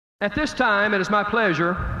At this time, it is my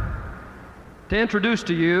pleasure to introduce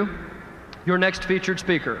to you your next featured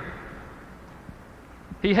speaker.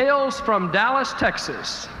 He hails from Dallas,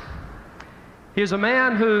 Texas. He is a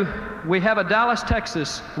man who, we have a Dallas,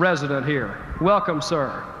 Texas resident here. Welcome,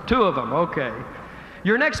 sir. Two of them, okay.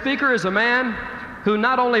 Your next speaker is a man who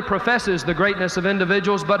not only professes the greatness of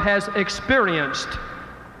individuals, but has experienced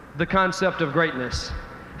the concept of greatness.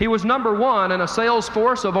 He was number one in a sales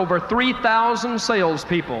force of over 3,000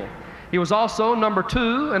 salespeople. He was also number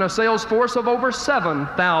two in a sales force of over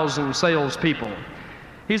 7,000 salespeople.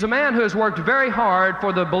 He's a man who has worked very hard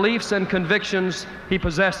for the beliefs and convictions he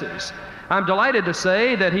possesses. I'm delighted to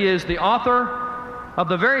say that he is the author of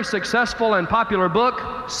the very successful and popular book,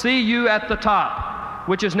 See You at the Top,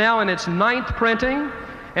 which is now in its 9th printing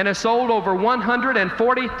and has sold over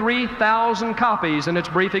 143,000 copies in its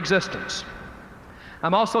brief existence.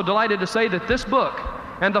 I'm also delighted to say that this book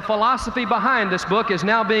and the philosophy behind this book is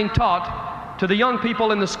now being taught to the young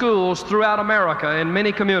people in the schools throughout America in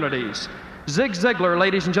many communities. Zig Ziglar,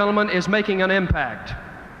 ladies and gentlemen, is making an impact.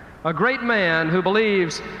 A great man who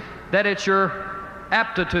believes that it's your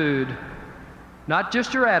aptitude, not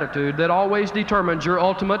just your attitude, that always determines your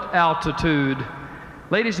ultimate altitude.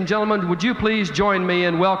 Ladies and gentlemen, would you please join me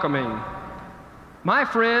in welcoming my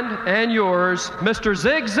friend and yours, Mr.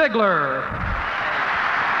 Zig Ziglar.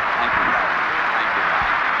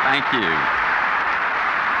 Thank you.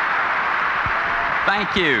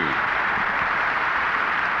 Thank you.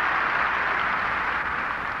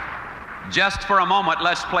 Just for a moment,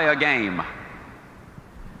 let's play a game.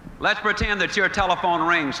 Let's pretend that your telephone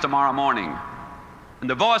rings tomorrow morning, and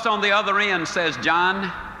the voice on the other end says,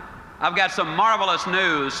 "John, I've got some marvelous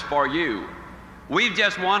news for you. We've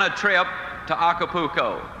just won a trip to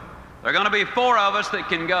Acapulco. There are going to be 4 of us that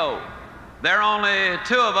can go. There are only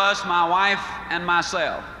 2 of us, my wife and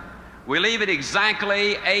myself. We leave at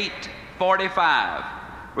exactly 8:45.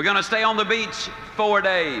 We're going to stay on the beach 4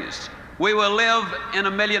 days. We will live in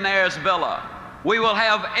a millionaire's villa. We will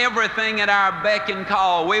have everything at our beck and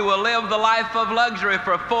call. We will live the life of luxury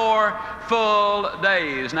for 4 full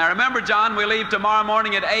days." Now remember, John, we leave tomorrow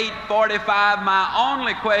morning at 8:45. My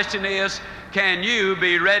only question is, can you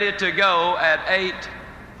be ready to go at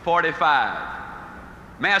 8:45?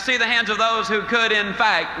 May I see the hands of those who could, in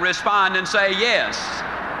fact, respond and say, "Yes,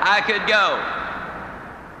 I could go."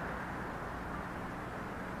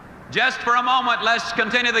 Just for a moment, let's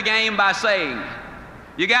continue the game by saying,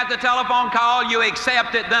 you got the telephone call, you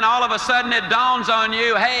accept it, then all of a sudden it dawns on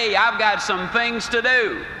you, hey, I've got some things to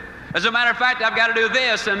do. As a matter of fact, I've got to do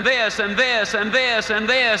this and this and this and this and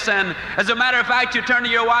this. And as a matter of fact, you turn to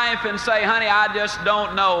your wife and say, "Honey, I just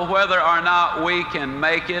don't know whether or not we can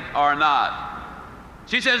make it or not."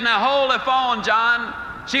 She says, "Now hold the phone, John."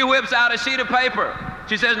 She whips out a sheet of paper.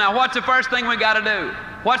 She says, "Now what's the first thing we got to do?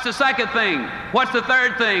 What's the second thing? What's the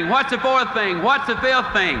third thing? What's the fourth thing? What's the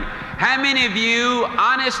fifth thing?" How many of you,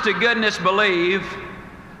 honest to goodness, believe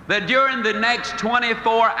that during the next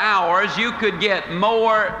 24 hours you could get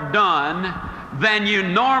more done than you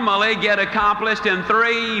normally get accomplished in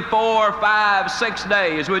 3, 4, 5, 6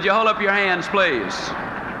 days? Would you hold up your hands, please?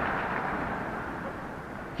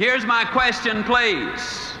 Here's my question,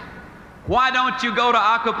 please. Why don't you go to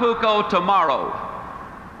Acapulco tomorrow?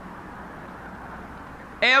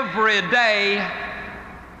 Every day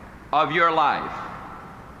of your life.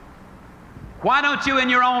 Why don't you, in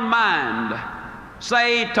your own mind,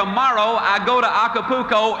 say, "Tomorrow I go to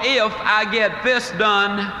Acapulco if I get this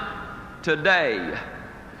done today"?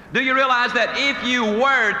 Do you realize that if you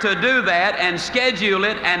were to do that and schedule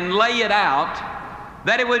it and lay it out,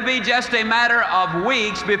 that it would be just a matter of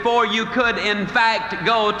weeks before you could, in fact,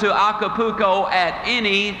 go to Acapulco at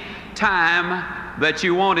any time that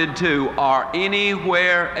you wanted to, or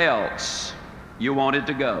anywhere else you wanted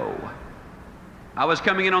to go? I was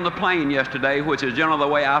coming in on the plane yesterday, which is generally the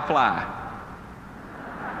way I fly.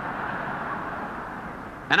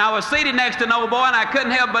 And I was seated next to an old boy, and I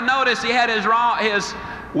couldn't help but notice he had his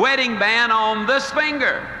wedding band on this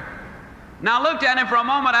finger. Now I looked at him for a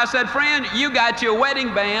moment. I said, "Friend, you got your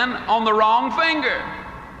wedding band on the wrong finger."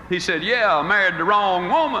 He said, "Yeah, I married the wrong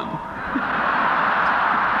woman."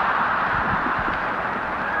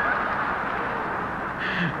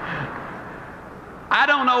 I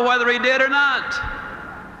don't know whether he did or not,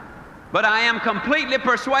 but I am completely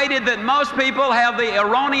persuaded that most people have the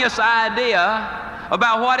erroneous idea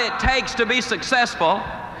about what it takes to be successful,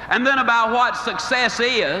 and then about what success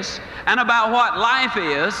is, and about what life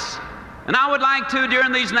is. And I would like to,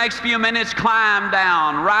 during these next few minutes, climb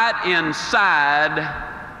down right inside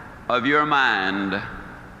of your mind.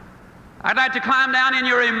 I'd like to climb down in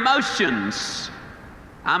your emotions.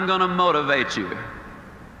 I'm going to motivate you.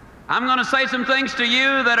 I'm going to say some things to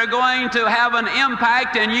you that are going to have an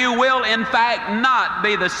impact, and you will, in fact, not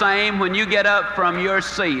be the same when you get up from your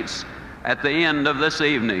seats at the end of this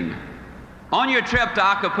evening. On your trip to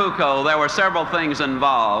Acapulco, there were several things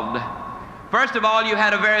involved. First of all, you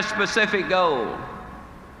had a very specific goal.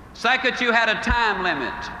 Second, you had a time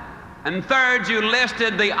limit. And third, you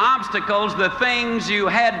listed the obstacles, the things you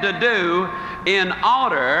had to do in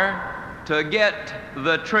order to get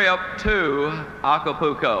the trip to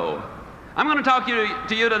Acapulco. I'm going to talk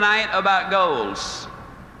to you tonight about goals.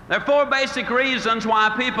 There are 4 basic reasons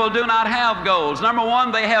why people do not have goals. Number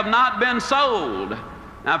 1, they have not been sold.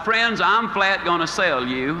 Now, friends, I'm flat going to sell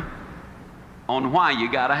you on why you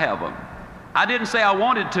got to have them. I didn't say I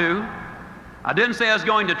wanted to. I didn't say I was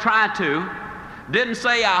going to try to. Didn't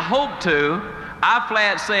say I hope to. I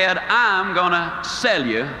flat said I'm going to sell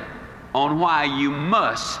you on why you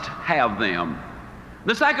must have them.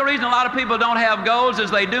 The second reason a lot of people don't have goals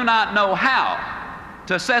is they do not know how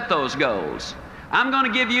to set those goals. I'm going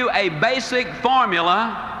to give you a basic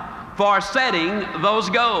formula for setting those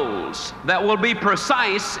goals that will be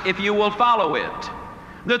precise if you will follow it.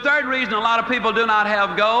 The third reason a lot of people do not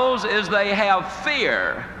have goals is they have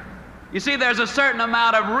fear. You see, there's a certain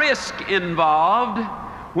amount of risk involved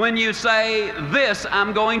when you say, this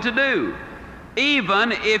I'm going to do.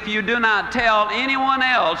 Even if you do not tell anyone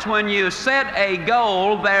else, when you set a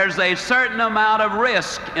goal, there's a certain amount of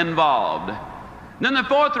risk involved. Then the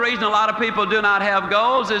fourth reason a lot of people do not have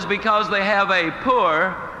goals is because they have a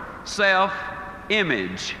poor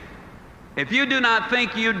self-image. If you do not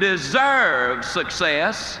think you deserve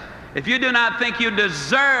success, if you do not think you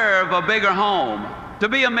deserve a bigger home, to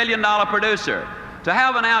be $1 million producer, to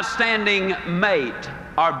have an outstanding mate,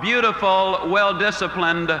 or beautiful,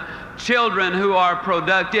 well-disciplined children who are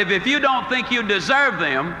productive, if you don't think you deserve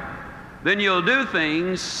them, then you'll do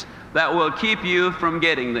things that will keep you from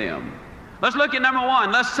getting them. Let's look at number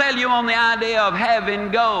 1. Let's sell you on the idea of having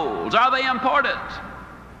goals. Are they important?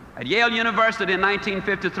 At Yale University in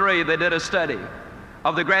 1953, they did a study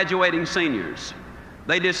of the graduating seniors.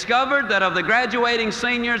 They discovered that of the graduating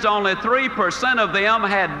seniors, only 3% of them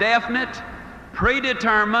had definite,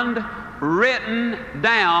 predetermined, written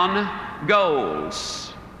down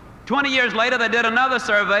goals. 20 years later, they did another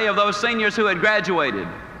survey of those seniors who had graduated.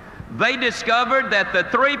 They discovered that the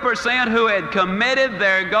 3% who had committed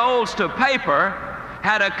their goals to paper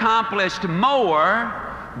had accomplished more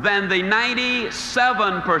than the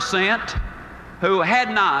 97% who had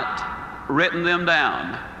not written them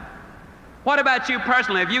down. What about you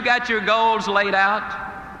personally? Have you got your goals laid out?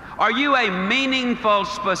 Are you a meaningful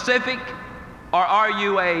specific, or are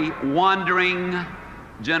you a wandering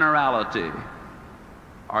generality?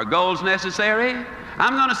 Are goals necessary?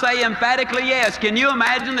 I'm going to say emphatically yes. Can you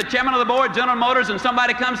imagine the chairman of the board, General Motors, and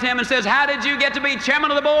somebody comes to him and says, how did you get to be chairman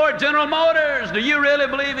of the board, General Motors? Do you really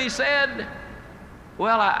believe he said,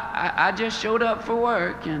 well, I just showed up for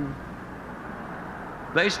work and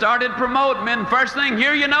they started promoting me, and first thing,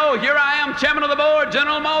 here you know, here I am, chairman of the board,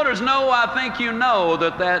 General Motors. No, I think you know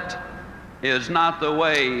that that is not the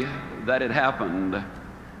way that it happened.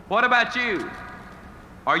 What about you?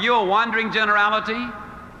 Are you a wandering generality,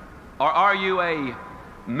 or are you a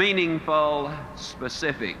meaningful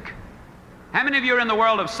specific? How many of you are in the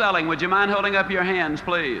world of selling? Would you mind holding up your hands,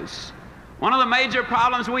 please? One of the major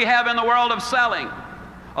problems we have in the world of selling,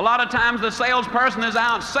 a lot of times the salesperson is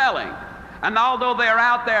out selling. And although they're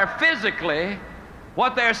out there physically,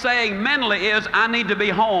 what they're saying mentally is, I need to be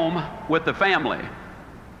home with the family.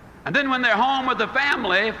 And then when they're home with the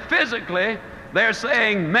family, physically, they're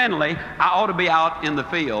saying mentally, I ought to be out in the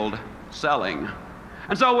field selling.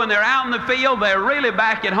 And so when they're out in the field, they're really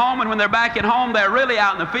back at home, and when they're back at home, they're really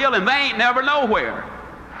out in the field, and they ain't never nowhere.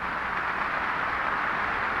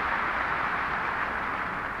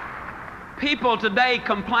 People today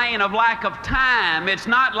complain of lack of time. It's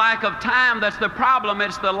not lack of time that's the problem,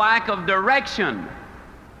 it's the lack of direction.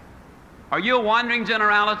 Are you a wandering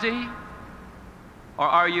generality, or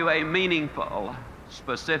are you a meaningful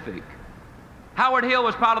specific? Howard Hill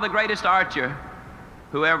was probably the greatest archer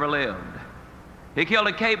who ever lived. He killed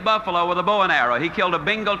a Cape buffalo with a bow and arrow. He killed a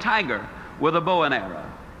Bengal tiger with a bow and arrow.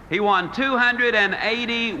 He won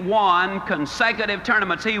 281 consecutive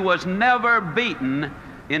tournaments. He was never beaten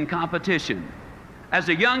in competition. As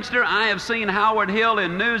a youngster, I have seen Howard Hill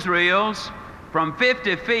in newsreels from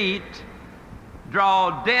 50 feet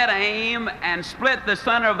draw dead aim and split the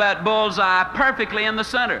center of that bullseye perfectly in the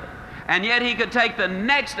center. And yet he could take the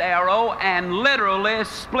next arrow and literally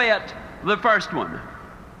split the first one.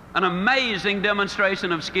 An amazing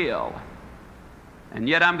demonstration of skill. And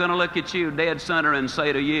yet I'm going to look at you dead center and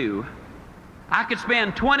say to you, I could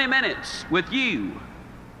spend 20 minutes with you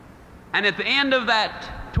And at the end of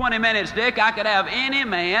that 20 minutes, Dick, I could have any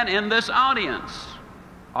man in this audience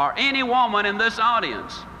or any woman in this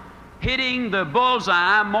audience hitting the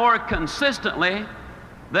bullseye more consistently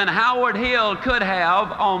than Howard Hill could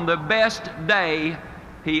have on the best day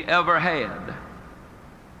he ever had,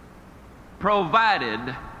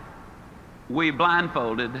 provided we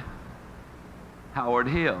blindfolded Howard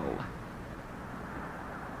Hill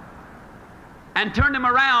and turned him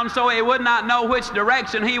around so he would not know which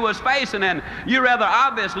direction he was facing. And you rather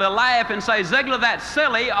obviously laugh and say, Ziglar, that's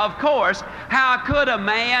silly. Of course. How could a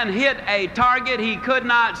man hit a target he could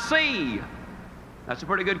not see? That's a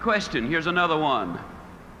pretty good question. Here's another one.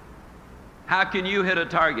 How can you hit a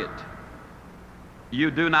target you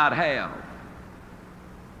do not have?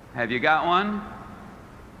 Have you got one?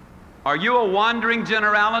 Are you a wandering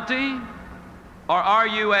generality, or are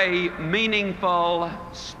you a meaningful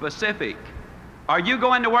specific? Are you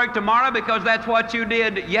going to work tomorrow because that's what you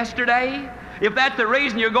did yesterday? If that's the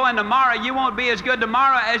reason you're going tomorrow, you won't be as good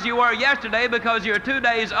tomorrow as you were yesterday because you're 2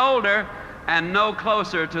 days older and no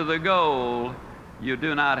closer to the goal you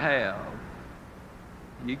do not have.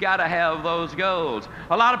 You got to have those goals.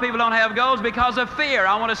 A lot of people don't have goals because of fear.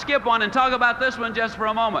 I want to skip one and talk about this one just for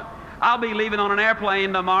a moment. I'll be leaving on an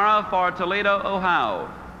airplane tomorrow for Toledo,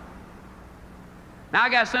 Ohio. Now, I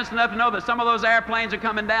got sense enough to know that some of those airplanes are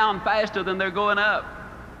coming down faster than they're going up.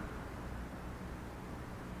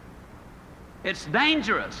 It's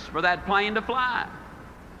dangerous for that plane to fly.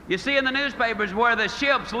 You see in the newspapers where the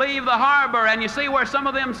ships leave the harbor, and you see where some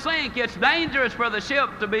of them sink. It's dangerous for the ship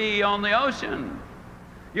to be on the ocean.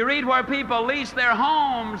 You read where people lease their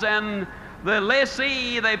homes, and the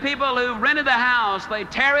lessee, the people who rented the house, they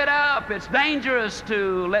tear it up. It's dangerous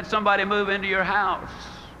to let somebody move into your house.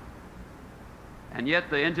 And yet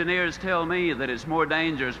the engineers tell me that it's more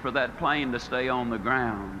dangerous for that plane to stay on the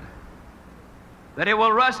ground, that it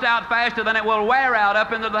will rust out faster than it will wear out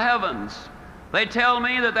up into the heavens. They tell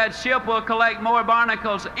me that that ship will collect more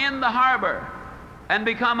barnacles in the harbor and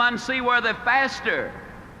become unseaworthy faster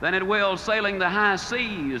than it will sailing the high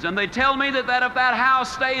seas. And they tell me that if that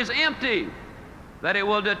house stays empty, that it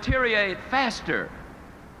will deteriorate faster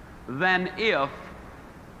than if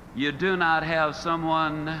you do not have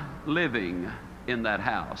someone living in that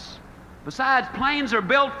house. Besides, planes are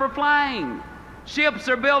built for flying. Ships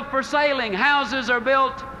are built for sailing. Houses are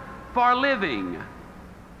built for living.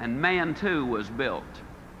 And man, too, was built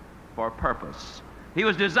for purpose. He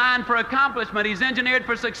was designed for accomplishment. He's engineered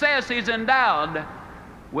for success. He's endowed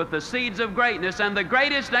with the seeds of greatness. And the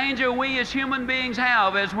greatest danger we as human beings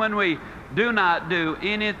have is when we do not do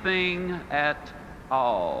anything at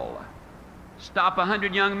all. Stop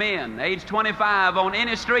 100 young men, age 25, on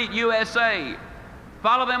any street, USA.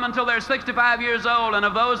 Follow them until they're 65 years old, and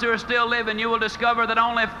of those who are still living, you will discover that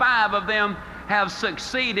only 5 of them have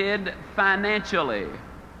succeeded financially.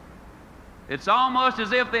 It's almost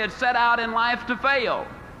as if they had set out in life to fail.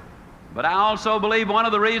 But I also believe one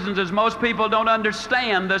of the reasons is most people don't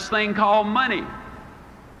understand this thing called money.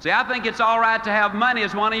 See, I think it's all right to have money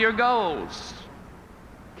as one of your goals.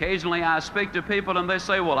 Occasionally I speak to people and they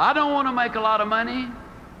say, well, I don't want to make a lot of money.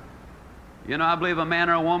 You know, I believe a man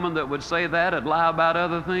or a woman that would say that would lie about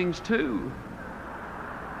other things too.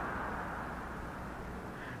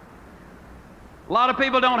 A lot of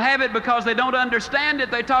people don't have it because they don't understand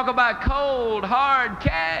it. They talk about cold, hard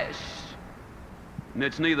cash. And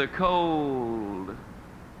it's neither cold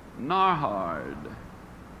nor hard.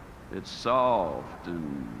 It's soft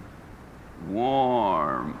and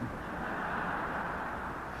warm.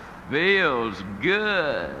 Feels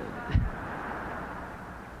good.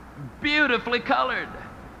 Beautifully colored.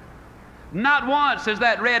 Not once has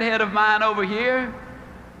that redhead of mine over here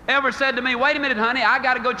ever said to me, wait a minute, honey, I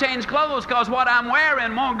got to go change clothes because what I'm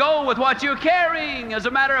wearing won't go with what you're carrying. As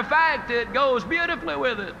a matter of fact, it goes beautifully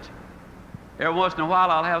with it. Every once in a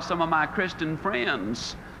while, I'll have some of my Christian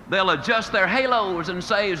friends. They'll adjust their halos and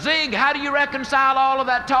say, Zig, how do you reconcile all of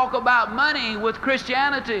that talk about money with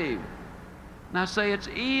Christianity? And I say, it's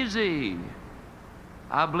easy.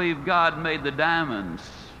 I believe God made the diamonds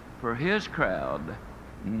for His crowd,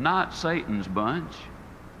 not Satan's bunch.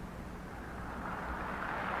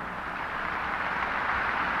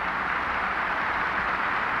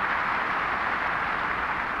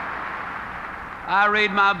 I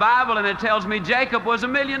read my Bible and it tells me Jacob was a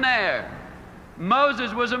millionaire.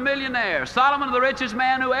 Moses was a millionaire. Solomon, the richest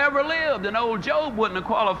man who ever lived. And old Job wouldn't have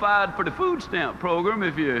qualified for the food stamp program,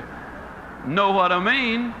 if you know what I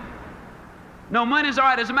mean. No, money's all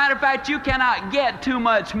right. As a matter of fact, you cannot get too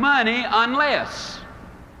much money unless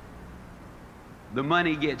the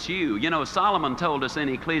money gets you. You know, Solomon told us in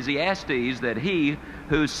Ecclesiastes that he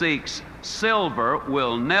who seeks silver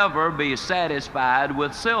will never be satisfied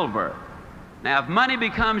with silver. Now, if money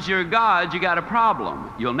becomes your god, you got a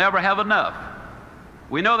problem. You'll never have enough.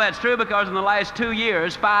 We know that's true because in the last 2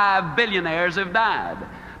 years, 5 billionaires have died.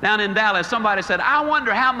 Down in Dallas, somebody said, I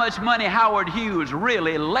wonder how much money Howard Hughes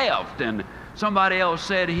really left. And somebody else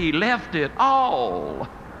said he left it all.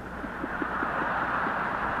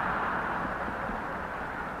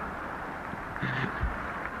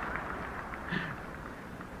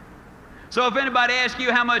 So if anybody asks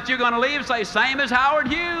you how much you're going to leave, say, same as Howard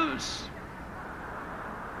Hughes.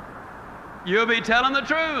 You'll be telling the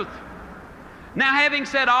truth. Now, having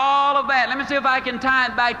said all of that, let me see if I can tie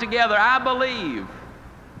it back together. I believe,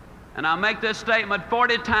 and I'll make this statement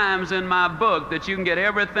 40 times in my book, that you can get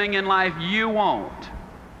everything in life you want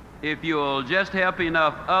if you'll just help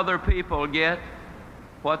enough other people get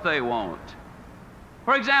what they want.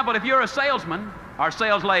 For example, if you're a salesman or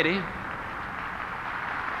sales lady,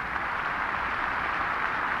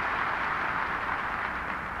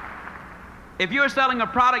 if you're selling a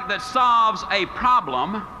product that solves a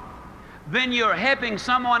problem, then you're helping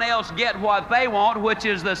someone else get what they want, which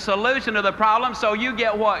is the solution to the problem, so you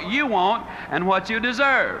get what you want and what you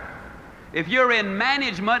deserve. If you're in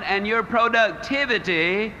management and your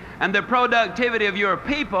productivity and the productivity of your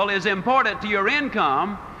people is important to your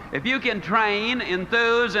income, if you can train,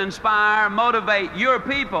 enthuse, inspire, motivate your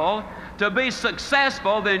people to be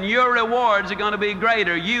successful, then your rewards are going to be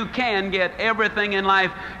greater. You can get everything in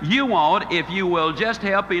life you want if you will just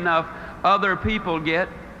help enough other people get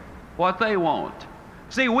what they want.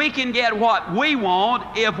 See, we can get what we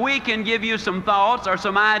want if we can give you some thoughts or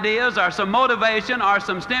some ideas or some motivation or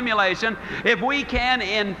some stimulation. If we can,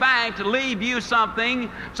 in fact, leave you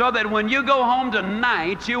something so that when you go home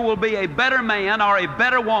tonight, you will be a better man or a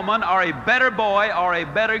better woman or a better boy or a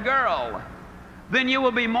better girl, then you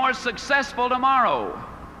will be more successful tomorrow.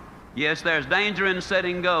 Yes, there's danger in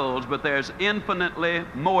setting goals, but there's infinitely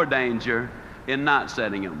more danger in not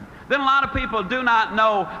setting them. Then a lot of people do not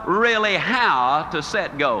know really how to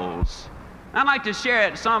set goals. I'd like to share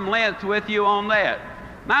at some length with you on that.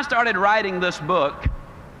 And I started writing this book.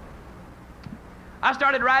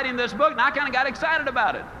 and I kind of got excited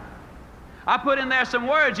about it. I put in there some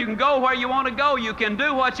words. You can go where you want to go. You can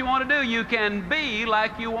do what you want to do. You can be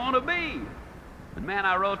like you want to be. And man,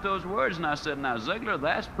 I wrote those words and I said, now Ziglar,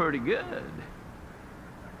 that's pretty good.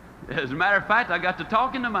 As a matter of fact, I got to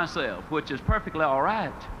talking to myself, which is perfectly all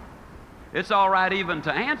right. It's all right even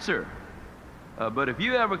to answer. But if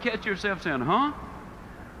you ever catch yourself saying, huh?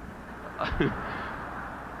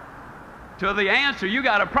 To the answer, you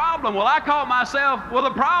got a problem. Well, I caught myself with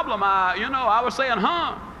a problem. I was saying,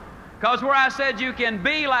 huh? Because where I said you can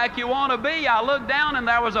be like you want to be, I looked down and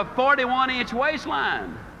there was a 41-inch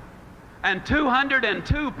waistline and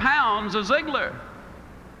 202 pounds of Ziglar.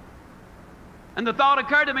 And the thought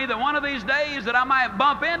occurred to me that one of these days that I might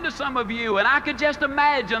bump into some of you, and I could just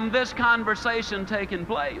imagine this conversation taking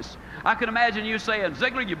place. I could imagine you saying,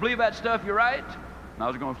 Ziglar, you believe that stuff you write? And I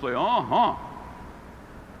was going to say, uh-huh.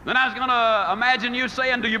 Then I was going to imagine you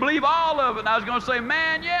saying, do you believe all of it? And I was going to say,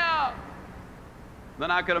 man, yeah. Then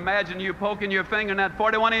I could imagine you poking your finger in that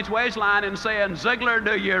 41-inch waistline and saying, Ziglar,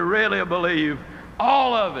 do you really believe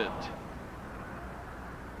all of it?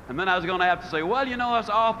 And then I was going to have to say, well, you know, us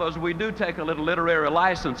authors, we do take a little literary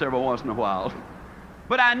license every once in a while.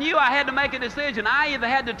 But I knew I had to make a decision. I either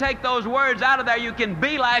had to take those words out of there, you can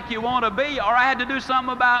be like you want to be, or I had to do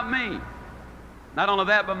something about me. Not only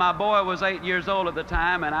that, but my boy was 8 years old at the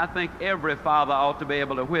time, and I think every father ought to be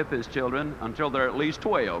able to whip his children until they're at least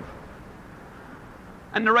 12.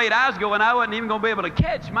 And the rate I was going, I wasn't even going to be able to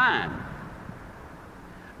catch mine.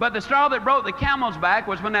 But the straw that broke the camel's back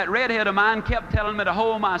was when that redhead of mine kept telling me to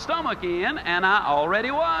hold my stomach in, and I already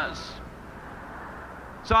was.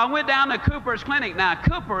 So I went down to Cooper's clinic. Now,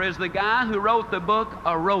 Cooper is the guy who wrote the book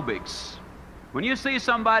Aerobics. When you see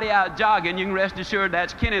somebody out jogging, you can rest assured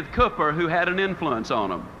that's Kenneth Cooper who had an influence on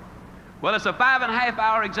them. Well, it's a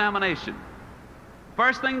 5.5-hour examination.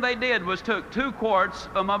 First thing they did was took 2 quarts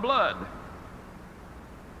of my blood.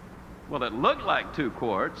 Well, it looked like 2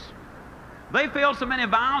 quarts. They filled so many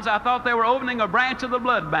vials, I thought they were opening a branch of the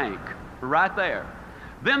blood bank right there.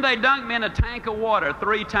 Then they dunked me in a tank of water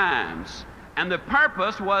 3 times. And the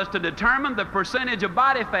purpose was to determine the percentage of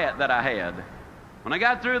body fat that I had. When I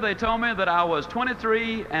got through, they told me that I was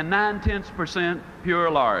 23 9/10%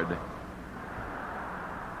 pure lard.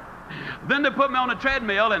 Then they put me on a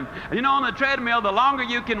treadmill, and you know, on the treadmill, the longer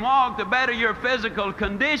you can walk, the better your physical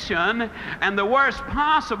condition, and the worst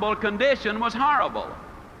possible condition was horrible.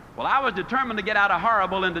 Well, I was determined to get out of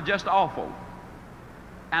horrible into just awful.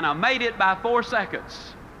 and I made it by 4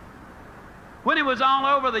 seconds. When it was all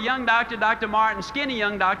over, the young doctor, Dr. Martin, skinny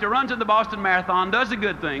young doctor, runs in the Boston Marathon, does the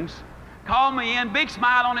good things, called me in, big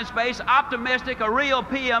smile on his face, optimistic, a real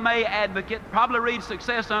PMA advocate, probably reads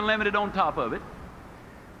Success Unlimited on top of it.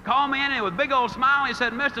 Called me in and with a big old smile, he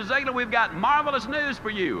said, Mr. Ziglar, we've got marvelous news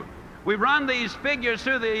for you. We run these figures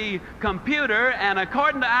through the computer, and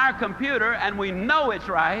according to our computer, and we know it's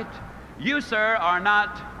right, you, sir, are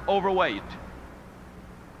not overweight.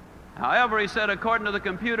 However, he said, according to the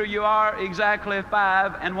computer, you are exactly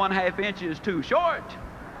 5 1/2 inches too short.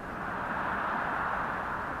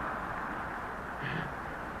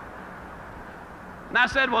 And I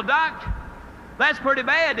said, well, Doc, that's pretty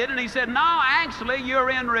bad, isn't it? He said, no, actually, you're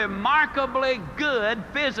in remarkably good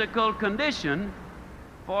physical condition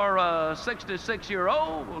for a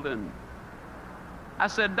 66-year-old. And I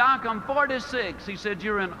said, Doc, I'm 46. He said,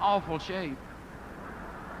 you're in awful shape.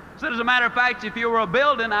 I said, as a matter of fact, if you were a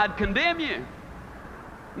building, I'd condemn you.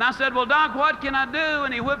 And I said, well, Doc, what can I do?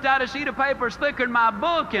 And he whipped out a sheet of paper thicker than my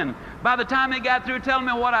book, and by the time he got through telling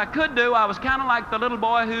me what I could do, I was kind of like the little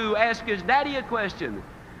boy who asked his daddy a question.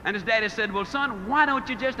 And his daddy said, well, son, why don't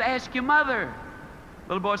you just ask your mother?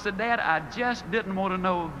 Little boy said, Dad, I just didn't want to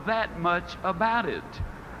know that much about it.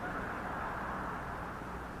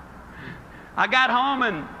 I got home,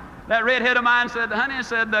 and that redhead of mine said, honey,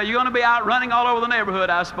 you're going to be out running all over the neighborhood,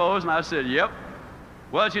 I suppose. And I said, yep.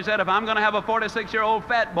 Well, she said, if I'm going to have a 46-year-old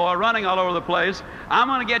fat boy running all over the place, I'm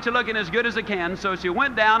going to get you looking as good as I can. So she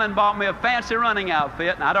went down and bought me a fancy running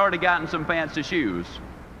outfit, and I'd already gotten some fancy shoes.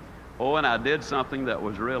 Oh, and I did something that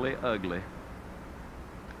was really ugly.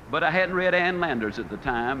 But I hadn't read Ann Landers at the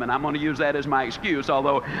time, and I'm going to use that as my excuse,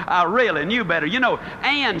 although I really knew better. You know,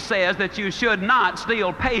 Ann says that you should not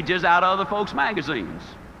steal pages out of other folks' magazines.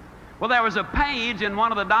 Well, there was a page in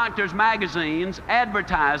one of the doctor's magazines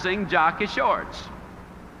advertising jockey shorts.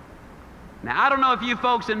 Now, I don't know if you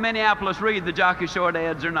folks in Minneapolis read the jockey short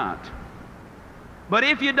ads or not. But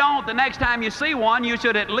if you don't, the next time you see one, you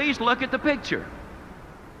should at least look at the picture.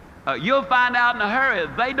 You'll find out in a hurry,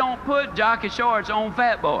 they don't put jockey shorts on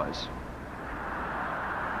fat boys.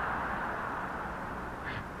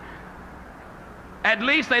 At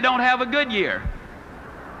least they don't have a Goodyear.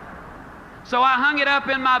 So I hung it up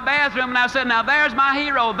in my bathroom, and I said, now there's my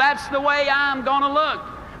hero. That's the way I'm going to look.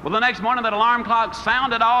 Well, the next morning that alarm clock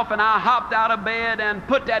sounded off, and I hopped out of bed and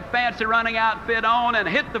put that fancy running outfit on and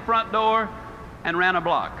hit the front door and ran a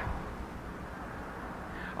block.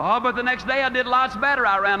 Oh, but the next day I did lots better.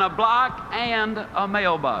 I ran a block and a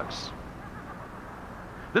mailbox.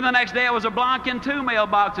 Then the next day it was a block and 2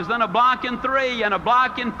 mailboxes, then a block and 3, and a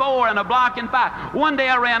block and 4, and a block and 5. One day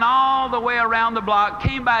I ran all the way around the block,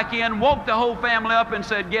 came back in, woke the whole family up and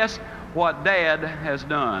said, guess what Dad has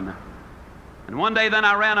done? And one day then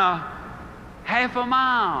I ran a half a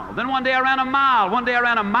mile. Then one day I ran a mile. One day I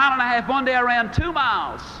ran a mile and a half. One day I ran 2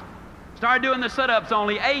 miles. Started doing the sit-ups,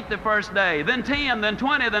 only 8 the first day, then 10, then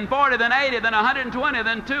 20, then 40, then 80, then 120,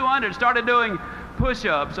 then 200. Started doing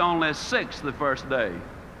push-ups, only 6 the first day,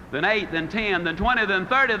 then 8, then 10, then 20, then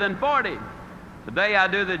 30, then 40. Today I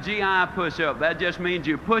do the GI push-up. That just means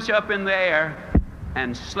you push up in the air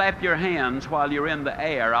and slap your hands while you're in the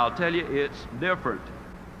air. I'll tell you, it's different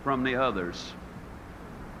from the others.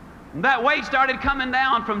 And that weight started coming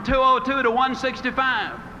down from 202 to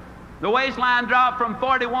 165. The waistline dropped from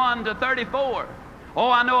 41 to 34. Oh,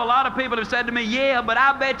 I know a lot of people have said to me, yeah, but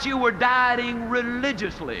I bet you were dieting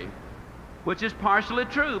religiously, which is partially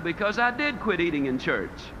true because I did quit eating in church.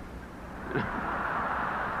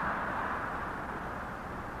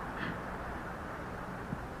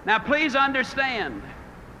 Now, please understand,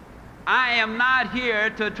 I am not here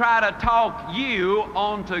to try to talk you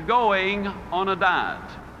onto going on a diet.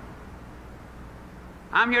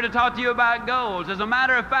 I'm here to talk to you about goals. As a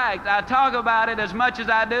matter of fact, I talk about it as much as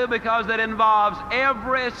I do because it involves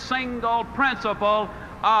every single principle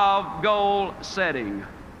of goal setting.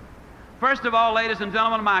 First of all, ladies and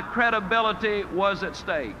gentlemen, my credibility was at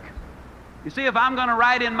stake. You see, if I'm going to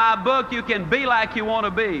write in my book, you can be like you want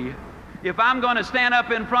to be. If I'm going to stand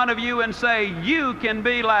up in front of you and say, you can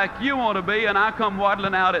be like you want to be, and I come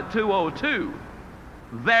waddling out at 2:02,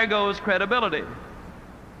 there goes credibility.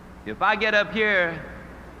 If I get up here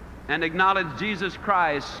and acknowledge Jesus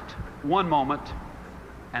Christ one moment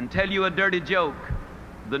and tell you a dirty joke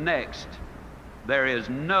the next, there is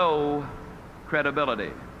no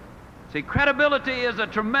credibility. See, credibility is a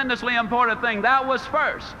tremendously important thing. That was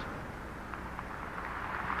first.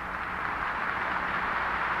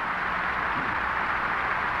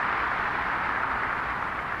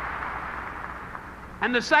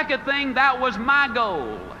 And the second thing, that was my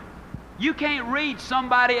goal. You can't reach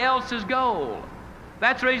somebody else's goal.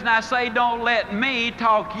 That's the reason I say don't let me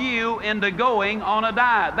talk you into going on a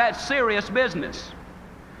diet. That's serious business.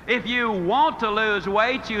 If you want to lose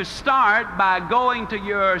weight, you start by going to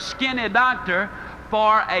your skinny doctor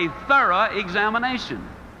for a thorough examination.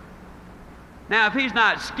 Now, if he's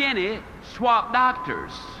not skinny, swap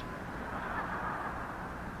doctors.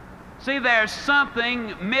 See, there's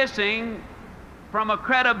something missing from a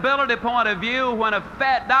credibility point of view when a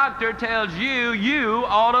fat doctor tells you you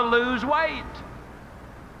ought to lose weight.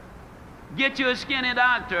 Get you a skinny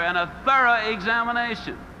doctor and a thorough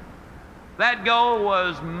examination. That goal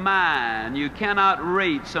was mine. You cannot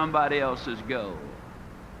reach somebody else's goal.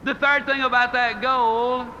 The third thing about that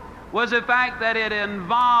goal was the fact that it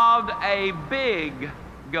involved a big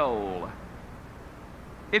goal.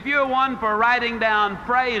 If you're one for writing down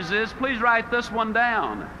phrases, please write this one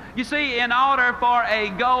down. You see, in order for a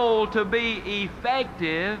goal to be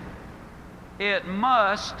effective, it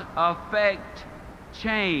must affect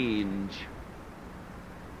change.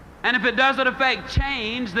 And if it doesn't affect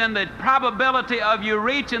change, then the probability of you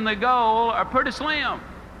reaching the goal are pretty slim.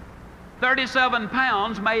 37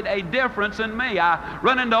 pounds made a difference in me. I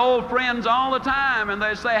run into old friends all the time and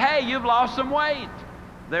they say, hey, you've lost some weight.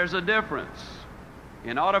 There's a difference.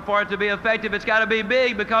 In order for it to be effective, it's got to be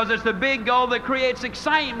big, because it's the big goal that creates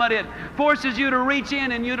excitement. It forces you to reach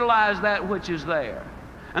in and utilize that which is there.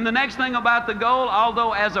 And the next thing about the goal,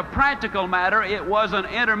 although as a practical matter it was an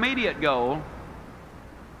intermediate goal,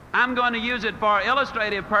 I'm going to use it for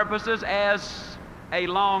illustrative purposes as a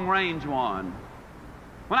long-range one.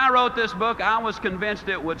 When I wrote this book, I was convinced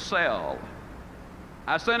it would sell.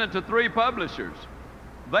 I sent it to 3 publishers.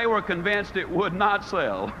 They were convinced it would not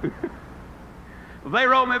sell. They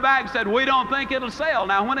wrote me back and said, we don't think it'll sell.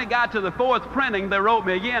 Now, when it got to the 4th printing, they wrote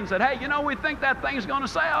me again and said, hey, you know, we think that thing's going to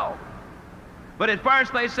sell. But at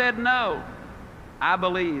first they said no. I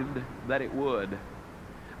believed that it would.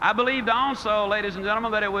 I believed also, ladies and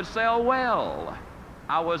gentlemen, that it would sell well.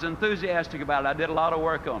 I was enthusiastic about it. I did a lot of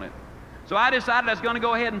work on it. So I decided I was going to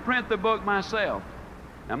go ahead and print the book myself.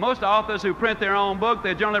 Now, most authors who print their own book,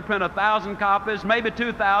 they generally print 1,000 copies, maybe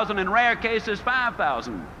 2,000, in rare cases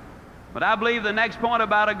 5,000. But I believe the next point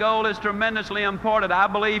about a goal is tremendously important. I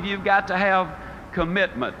believe you've got to have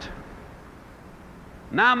commitment.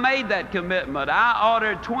 Now, I made that commitment. I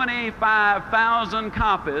ordered 25,000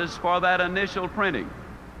 copies for that initial printing.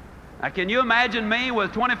 Now, can you imagine me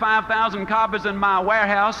with 25,000 copies in my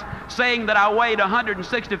warehouse saying that I weighed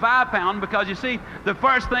 165 pounds? Because you see, the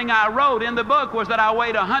first thing I wrote in the book was that I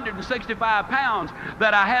weighed 165 pounds,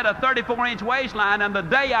 that I had a 34-inch waistline, and the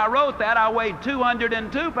day I wrote that, I weighed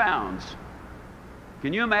 202 pounds.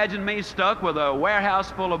 Can you imagine me stuck with a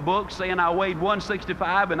warehouse full of books saying I weighed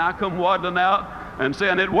 165, and I come waddling out and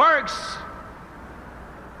saying, it works?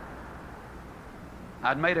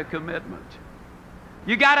 I'd made a commitment.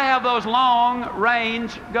 You got to have those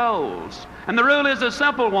long-range goals. And the rule is a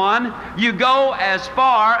simple one. You go as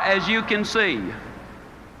far as you can see.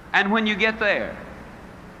 And when you get there,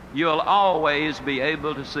 you'll always be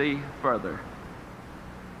able to see further.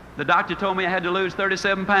 The doctor told me I had to lose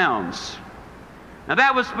 37 pounds. Now,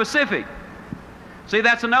 that was specific. See,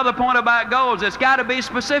 that's another point about goals. It's got to be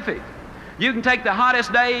specific. You can take the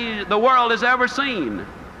hottest day the world has ever seen.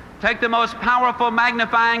 Take the most powerful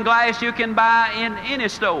magnifying glass you can buy in any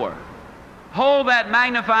store. Hold that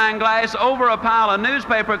magnifying glass over a pile of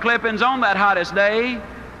newspaper clippings on that hottest day,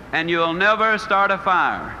 and you'll never start a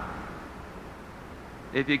fire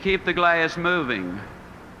if you keep the glass moving.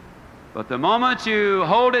 But the moment you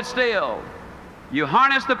hold it still, you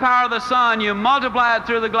harness the power of the sun, you multiply it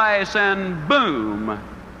through the glass, and boom,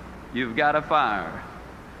 you've got a fire.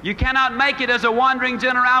 You cannot make it as a wandering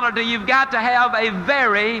generality. You've got to have a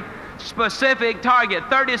very specific target.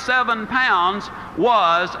 37 pounds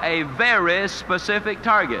was a very specific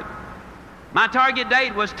target. My target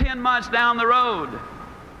date was 10 months down the road.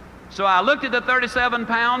 So I looked at the 37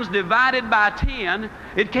 pounds divided by 10.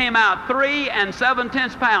 It came out 3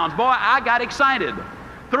 7/10 pounds. Boy, I got excited.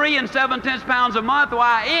 3 7/10 pounds a month.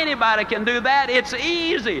 Why, anybody can do that. It's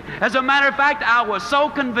easy. As a matter of fact, I was so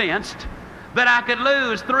convinced that I could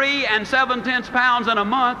lose 3 7/10 pounds in a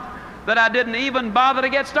month that I didn't even bother to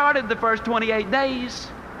get started the first 28 days.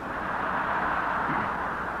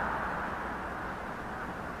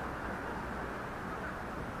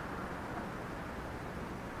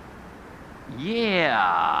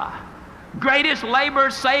 Yeah. Greatest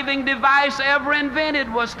labor-saving device ever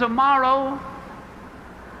invented was tomorrow.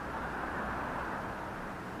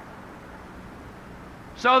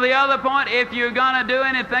 So the other point, if you're going to do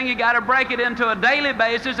anything, you got to break it into a daily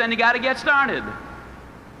basis, and you got to get started.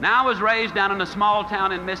 Now, I was raised down in a small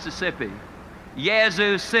town in Mississippi.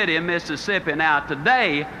 Yazoo City, Mississippi. Now,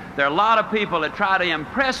 today, there are a lot of people that try to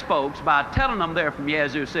impress folks by telling them they're from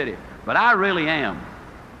Yazoo City, but I really am.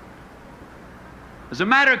 As a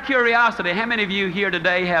matter of curiosity, how many of you here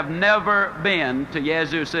today have never been to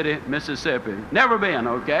Yazoo City, Mississippi? Never been,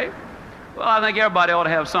 okay? Well, I think everybody ought to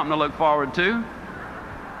have something to look forward to.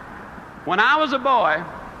 When I was a boy,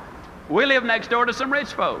 we lived next door to some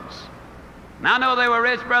rich folks. Now, I know they were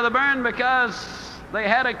rich, Brother Byrne, because they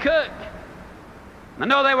had a cook. I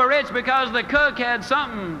know they were rich because the cook had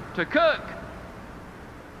something to cook.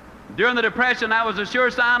 During the Depression, that was a sure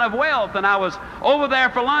sign of wealth, and I was over there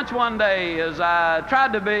for lunch one day, as I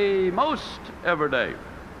tried to be most every day.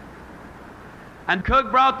 And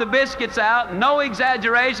cook brought the biscuits out. No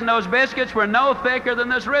exaggeration, those biscuits were no thicker than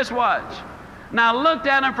this wristwatch. Now, I looked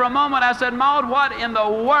at them for a moment. I said, Maud, what in the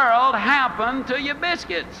world happened to your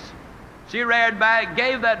biscuits? She reared back,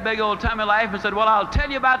 gave that big old tummy laugh, and said, well, I'll tell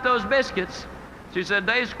you about those biscuits. She said,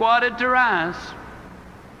 they squatted to rise.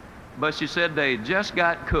 But she said they just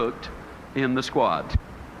got cooked in the squat.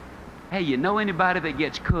 Hey, you know anybody that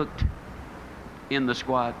gets cooked in the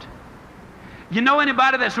squat? You know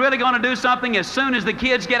anybody that's really going to do something as soon as the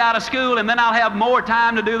kids get out of school, and then I'll have more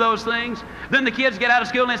time to do those things? Then the kids get out of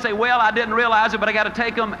school and they say, well, I didn't realize it, but I got to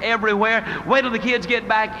take them everywhere. Wait till the kids get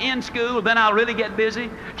back in school, then I'll really get busy.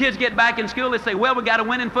 Kids get back in school, they say, well, we got a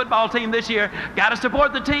winning football team this year. Got to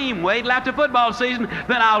support the team. Wait till after football season,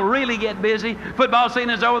 then I'll really get busy. Football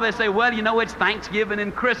season is over, they say, well, you know, it's Thanksgiving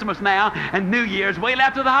and Christmas now and New Year's. Wait till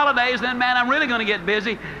after the holidays, then, man, I'm really going to get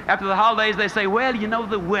busy. After the holidays, they say, well, you know,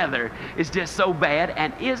 the weather is just so bad,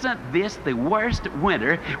 and isn't this the worst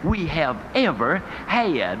winter we have ever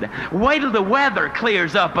had? Wait till the weather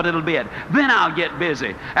clears up a little bit, then I'll get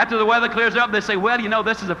busy. After the weather clears up, they say, well, you know,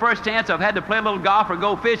 this is the first chance I've had to play a little golf or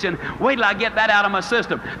go fishing. Wait till I get that out of my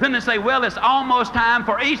system. Then they say, well, it's almost time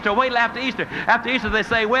for Easter. Wait till after Easter. After Easter, they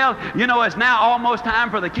say, well, you know, it's now almost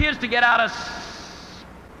time for the kids to get out of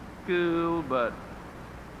school, but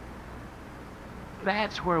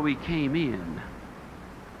that's where we came in,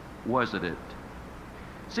 wasn't it?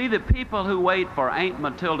 See, the people who wait for Aunt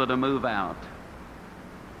Matilda to move out,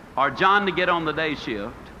 or John to get on the day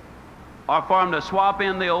shift, or for him to swap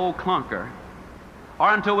in the old clunker,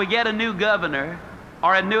 or until we get a new governor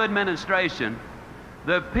or a new administration,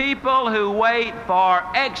 the people who wait for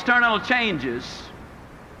external changes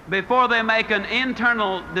before they make an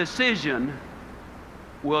internal decision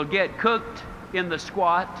will get cooked in the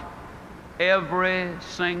squat every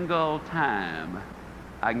single time.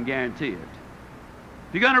 I can guarantee it.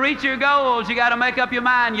 If you're going to reach your goals, you got to make up your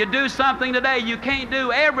mind. You do something today. You can't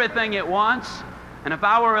do everything at once. And if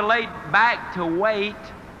I were to relate back to weight,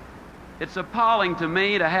 it's appalling to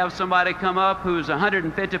me to have somebody come up who's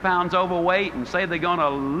 150 pounds overweight and say they're going to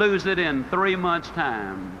lose it in 3 months'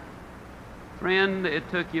 time. Friend, it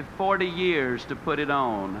took you 40 years to put it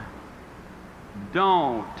on.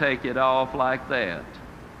 Don't take it off like that.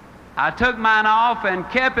 I took mine off and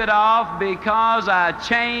kept it off because I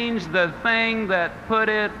changed the thing that put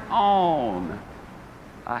it on.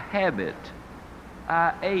 A habit.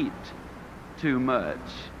 I ate too much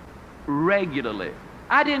regularly.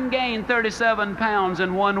 I didn't gain 37 pounds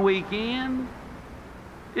in one weekend.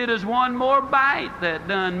 It is one more bite that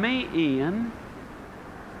done me in.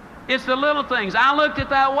 It's the little things. I looked at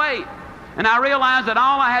that weight and I realized that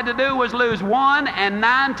all I had to do was lose 1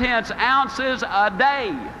 9/10 ounces a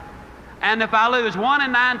day. And if I lose 1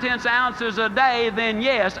 9/10 ounces a day, then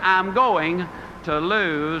yes, I'm going to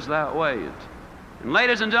lose that weight. And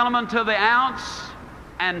ladies and gentlemen, to the ounce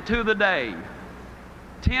and to the day.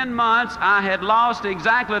 10 months, I had lost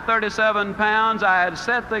exactly 37 pounds. I had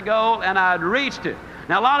set the goal and I had reached it.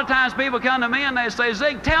 Now, a lot of times people come to me and they say,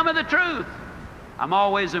 Zig, tell me the truth. I'm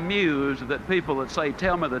always amused that people that say,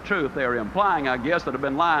 tell me the truth, they're implying, I guess, that have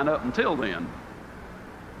been lying up until then.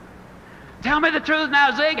 Tell me the truth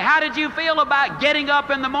now, Zig. How did you feel about getting up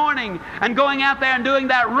in the morning and going out there and doing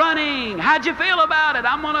that running? How'd you feel about it?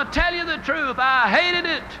 I'm going to tell you the truth. I hated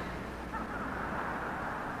it.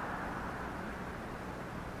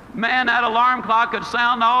 Man, that alarm clock would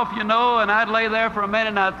sound off, you know, and I'd lay there for a minute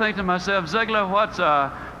and I'd think to myself, Ziglar, what's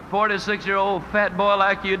a 46-year-old fat boy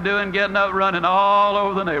like you doing getting up running all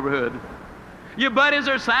over the neighborhood? Your buddies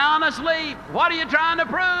are sound asleep. What are you trying to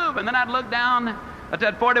prove? And then I'd look down at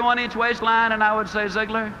that 41-inch waistline and I would say,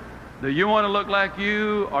 Ziglar, do you want to look like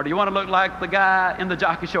you or do you want to look like the guy in the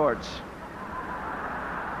jockey shorts?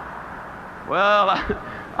 Well,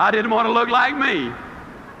 I didn't want to look like me.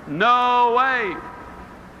 No way.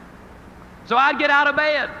 So I'd get out of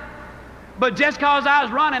bed. But just because I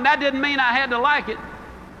was running, that didn't mean I had to like it.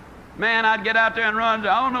 Man, I'd get out there and run.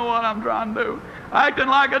 I don't know what I'm trying to do. acting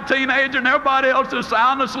like a teenager, and everybody else is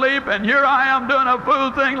sound asleep, and here I am doing a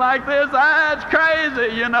fool thing like this. That's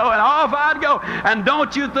crazy, you know, and off I'd go. And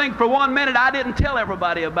don't you think for 1 minute I didn't tell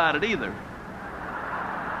everybody about it either.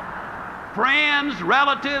 Friends,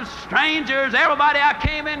 relatives, strangers, everybody I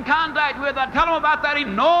came in contact with, I'd tell them about that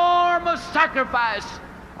enormous sacrifice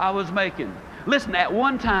I was making. Listen, at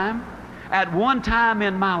one time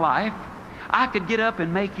in my life, I could get up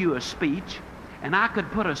and make you a speech, and I could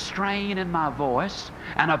put a strain in my voice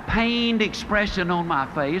and a pained expression on my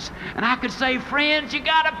face, and I could say, friends, you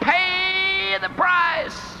got to pay the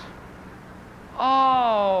price.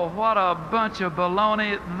 Oh, what a bunch of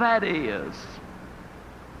baloney that is.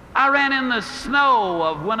 I ran in the snow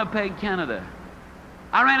of Winnipeg, Canada.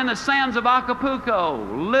 I ran in the sands of Acapulco,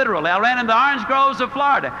 literally. I ran in the orange groves of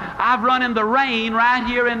Florida. I've run in the rain right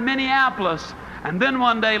here in Minneapolis. And then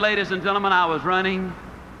one day, ladies and gentlemen, I was running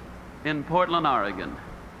in Portland, Oregon.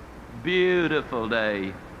 Beautiful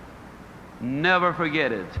day. Never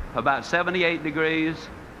forget it. About 78 degrees.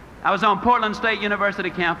 I was on Portland State University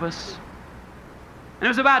campus. And it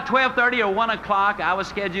was about 12:30 or 1 o'clock. I was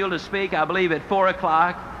scheduled to speak, I believe, at 4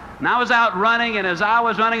 o'clock. And I was out running, and as I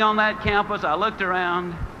was running on that campus, I looked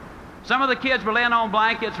around. Some of the kids were laying on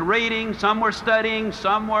blankets reading, some were studying,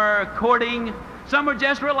 some were courting, some were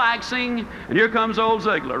just relaxing. And here comes old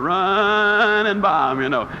Ziglar running by them, you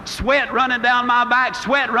know. Sweat running down my back,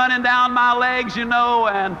 sweat running down my legs, you know.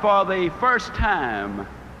 And for the first time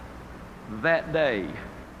that day,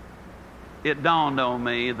 it dawned on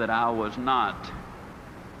me that I was not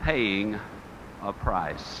paying a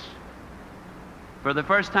price. For the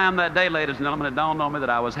first time that day, ladies and gentlemen, it dawned on me that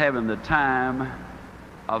I was having the time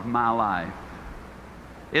of my life.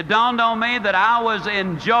 It dawned on me that I was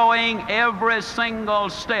enjoying every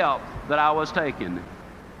single step that I was taking.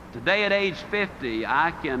 Today at age 50,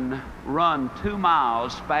 I can run 2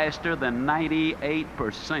 miles faster than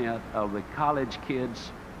 98% of the college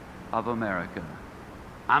kids of America.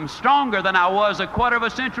 I'm stronger than I was a quarter of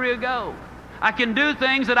a century ago. I can do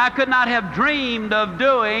things that I could not have dreamed of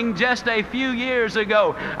doing just a few years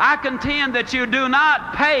ago. I contend that you do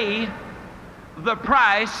not pay the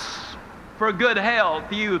price for good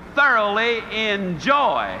health. You thoroughly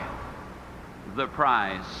enjoy the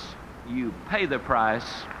price. You pay the price.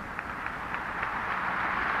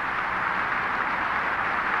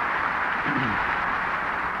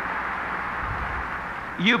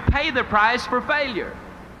 You pay the price for failure.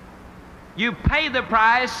 You pay the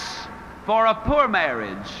price for a poor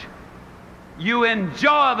marriage. You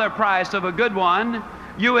enjoy the price of a good one.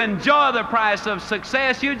 You enjoy the price of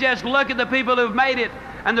success. You just look at the people who've made it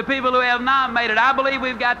and the people who have not made it. I believe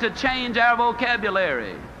we've got to change our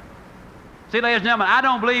vocabulary. See, ladies and gentlemen, I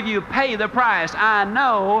don't believe you pay the price. I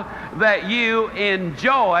know that you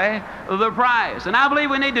enjoy the price. And I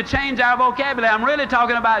believe we need to change our vocabulary. I'm really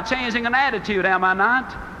talking about changing an attitude, am I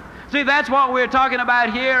not? See, that's what we're talking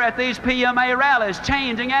about here at these PMA rallies,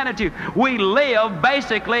 changing attitude. We live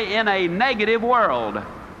basically in a negative world.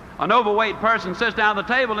 An overweight person sits down at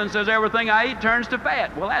the table and says, everything I eat turns to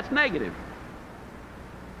fat. Well, that's negative.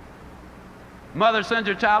 Mother sends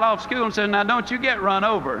her child off to school and says, now don't you get run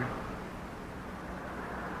over.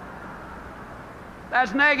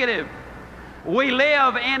 That's negative. We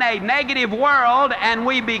live in a negative world, and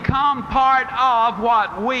we become part of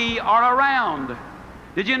what we are around.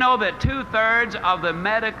 Did you know that 2/3 of the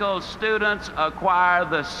medical students acquire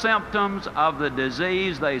the symptoms of the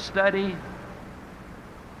disease they study?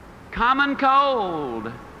 Common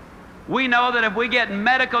cold. We know that if we get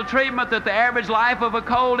medical treatment, that the average life of a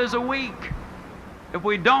cold is a week. If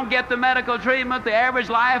we don't get the medical treatment, the average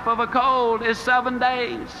life of a cold is 7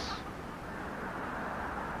 days.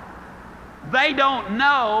 They don't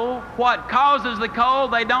know what causes the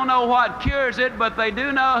cold, they don't know what cures it, but they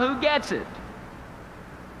do know who gets it.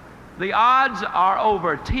 The odds are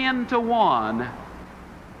over 10 to 1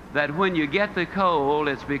 that when you get the cold,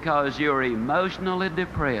 it's because you're emotionally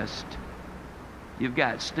depressed. You've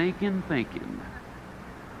got stinking thinking,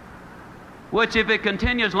 which, if it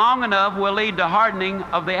continues long enough, will lead to hardening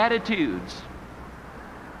of the attitudes.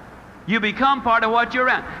 You become part of what you're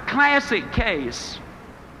around. Classic case.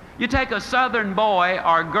 You take a southern boy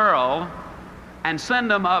or girl and send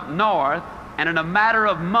them up north, and in a matter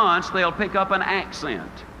of months, they'll pick up an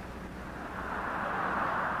accent.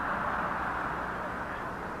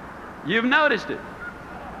 You've noticed it.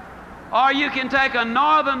 Or you can take a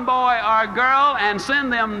northern boy or girl and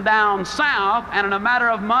send them down south, and in a matter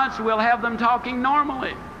of months, we'll have them talking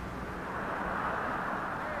normally.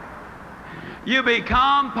 You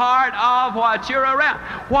become part of what you're around.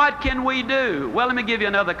 What can we do? Well, let me give you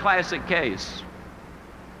another classic case.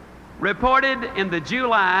 Reported in the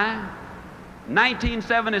July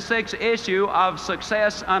 1976 issue of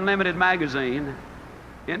Success Unlimited magazine,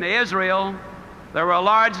 in Israel, there were a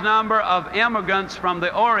large number of immigrants from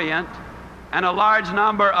the Orient and a large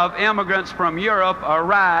number of immigrants from Europe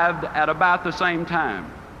arrived at about the same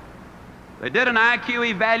time. They did an IQ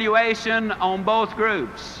evaluation on both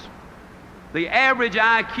groups. The average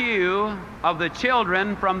IQ of the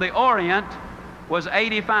children from the Orient was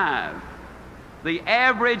 85. The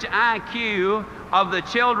average IQ of the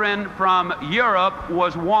children from Europe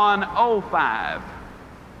was 105.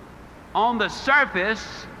 On the surface,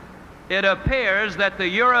 it appears that the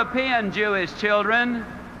European Jewish children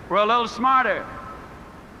were a little smarter.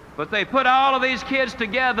 But they put all of these kids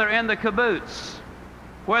together in the kibbutz,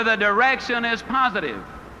 where the direction is positive,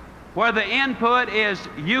 where the input is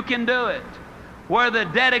you can do it, where the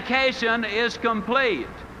dedication is complete,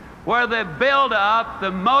 where the build-up,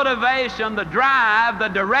 the motivation, the drive, the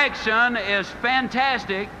direction is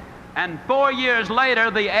fantastic. And 4 years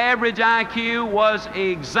later, the average IQ was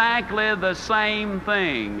exactly the same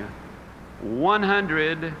thing,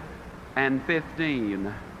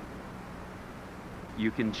 115.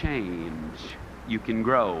 You can change. You can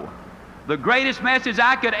grow. The greatest message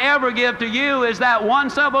I could ever give to you is that one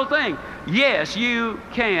simple thing. Yes, you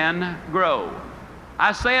can grow.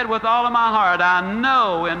 I say it with all of my heart. I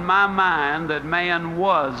know in my mind that man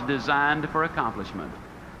was designed for accomplishment,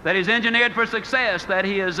 that he's engineered for success, that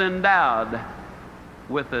he is endowed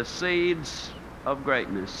with the seeds of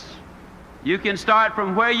greatness. You can start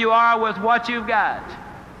from where you are with what you've got.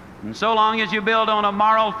 And so long as you build on a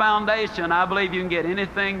moral foundation, I believe you can get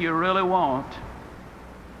anything you really want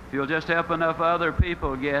if you'll just help enough other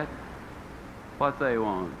people get what they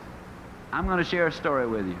want. I'm going to share a story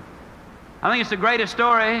with you. I think it's the greatest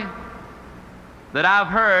story that I've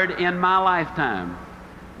heard in my lifetime.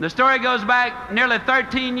 The story goes back nearly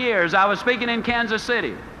 13 years. I was speaking in Kansas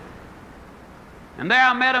City. And there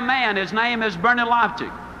I met a man. His name is Bernie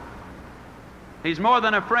Lofchick. He's more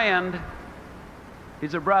than a friend.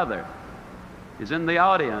 He's a brother. He's in the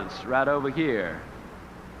audience right over here.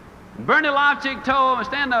 And Bernie Lofchick told me,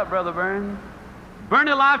 stand up, Brother Bern. Bernie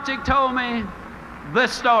Lofchick told me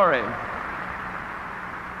this story.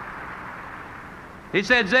 He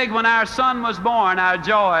said, Zig, when our son was born, our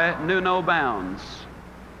joy knew no bounds.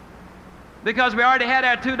 Because we already had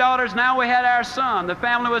our 2 daughters, now we had our son. The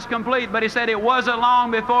family was complete, but he said it wasn't long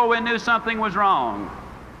before we knew something was wrong,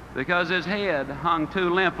 because his head hung too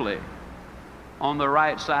limply on the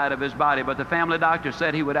right side of his body, but the family doctor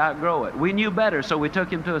said he would outgrow it. We knew better, so we took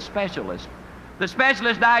him to a specialist. The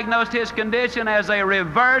specialist diagnosed his condition as a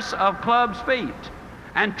reverse of club's feet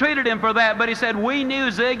and treated him for that, but he said, we knew,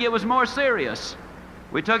 Zig, it was more serious.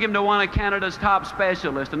 We took him to one of Canada's top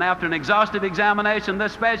specialists, and after an exhaustive examination,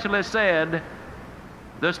 this specialist said,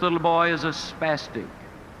 this little boy is a spastic.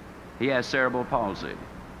 He has cerebral palsy.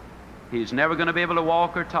 He's never going to be able to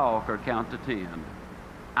walk or talk or count to 10.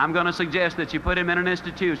 I'm going to suggest that you put him in an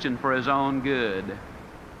institution for his own good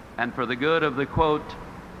and for the good of the, quote,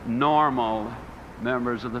 normal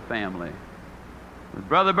members of the family.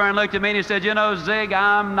 Brother Byrne looked at me and he said, you know, Zig,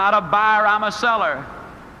 I'm not a buyer, I'm a seller.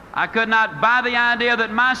 I could not buy the idea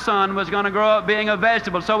that my son was going to grow up being a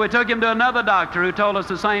vegetable, so we took him to another doctor who told us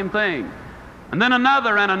the same thing. And then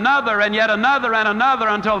another and another and yet another and another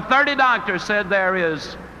until 30 doctors said there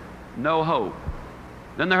is no hope.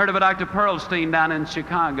 Then they heard of a Dr. Pearlstein down in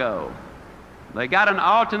Chicago. They got an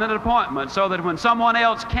alternate appointment so that when someone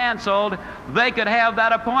else canceled, they could have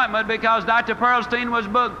that appointment because Dr. Pearlstein was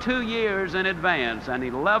booked 2 years in advance. And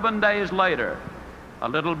 11 days later, a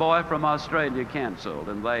little boy from Australia canceled,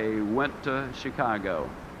 and they went to Chicago.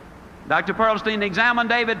 Dr. Pearlstein examined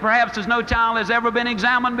David perhaps as no child has ever been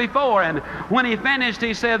examined before, and when he finished,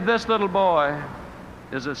 he said, this little boy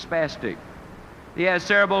is a spastic. He has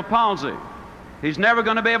cerebral palsy. He's never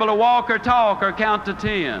going to be able to walk or talk or count to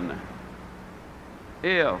 10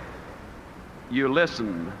 if you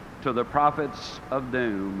listen to the prophets of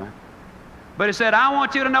doom. But he said, I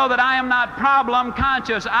want you to know that I am not problem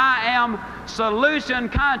conscious. I am solution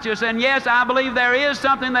conscious. And yes, I believe there is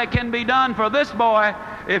something that can be done for this boy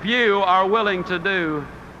if you are willing to do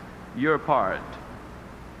your part.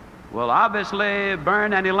 Well, obviously,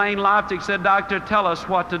 Bern and Elaine Lofchick said, Doctor, tell us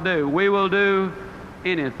what to do. We will do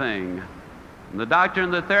anything. And the doctor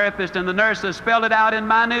and the therapist and the nurses spelled it out in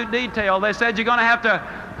minute detail. They said, you're going to have to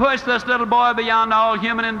push this little boy beyond all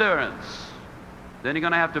human endurance. Then you're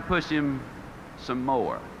going to have to push him some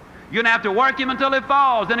more. You're going to have to work him until he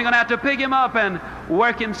falls. Then you're going to have to pick him up and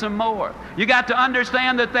work him some more. You got to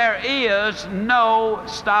understand that there is no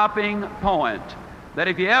stopping point. That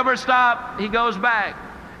if you ever stop, he goes back.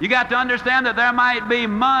 You got to understand that there might be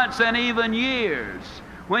months and even years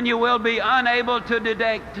when you will be unable to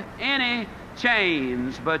detect any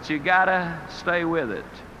change, but you gotta stay with it.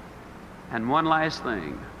 And one last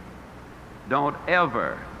thing, don't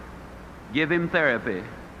ever give him therapy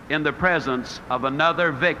in the presence of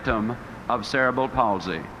another victim of cerebral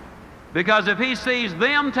palsy. Because if he sees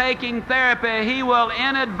them taking therapy, he will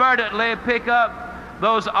inadvertently pick up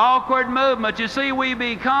those awkward movements. You see, we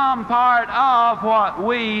become part of what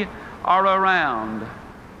we are around.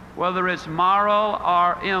 Whether it's moral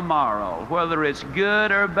or immoral, whether it's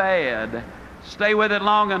good or bad, stay with it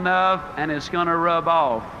long enough and it's going to rub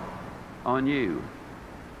off on you.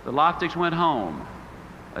 The Loftics went home.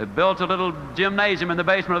 They built a little gymnasium in the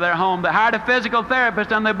basement of their home. They hired a physical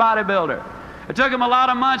therapist and the bodybuilder. It took him a lot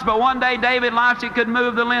of months, but one day David Loftic could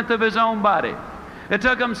move the length of his own body. It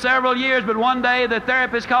took him several years, but one day the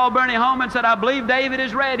therapist called Bernie home and said, "I believe David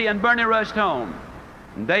is ready," and Bernie rushed home.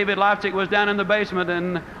 And David Loftic was down in the basement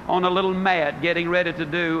and on a little mat getting ready to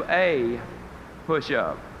do a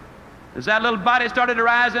push-up. As that little body started to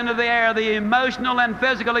rise into the air, the emotional and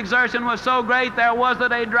physical exertion was so great there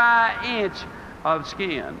wasn't a dry inch of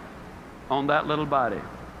skin on that little body.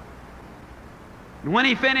 And when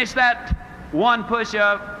he finished that one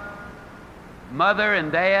push-up, Mother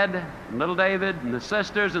and Dad and little David and the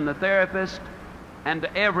sisters and the therapist and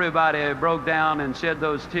everybody broke down and shed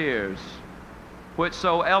those tears, which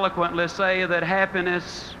so eloquently say that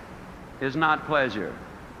happiness is not pleasure.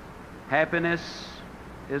 Happiness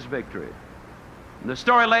is victory. And the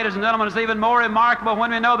story, ladies and gentlemen, is even more remarkable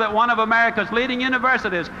when we know that one of America's leading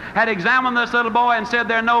universities had examined this little boy and said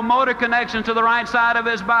there are no motor connections to the right side of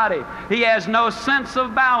his body. He has no sense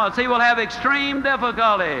of balance. He will have extreme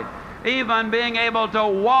difficulty even being able to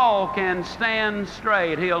walk and stand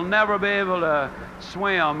straight. He'll never be able to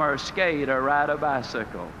swim or skate or ride a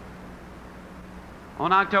bicycle.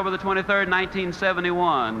 On October the 23rd,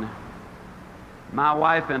 1971, my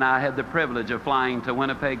wife and I had the privilege of flying to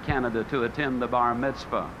Winnipeg, Canada to attend the bar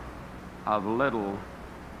mitzvah of little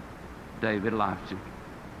David Loftic.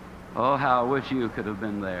 Oh, how I wish you could have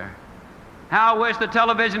been there. How I wish the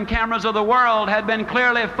television cameras of the world had been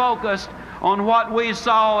clearly focused on what we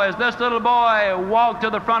saw as this little boy walked to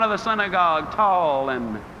the front of the synagogue, tall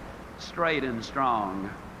and straight and strong.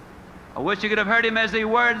 I wish you could have heard him as he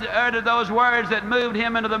uttered those words that moved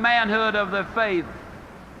him into the manhood of the faith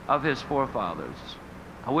of his forefathers.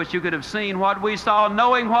 I wish you could have seen what we saw,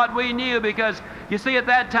 knowing what we knew, because you see, at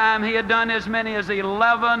that time he had done as many as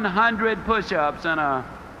 1,100 push-ups in a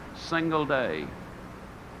single day.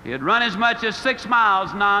 He had run as much as 6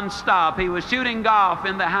 miles non-stop. He was shooting golf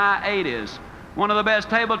in the high 80s, one of the best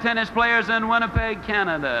table tennis players in Winnipeg,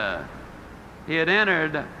 Canada. He had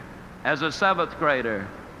entered as a 7th grader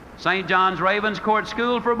St. John's Ravens Court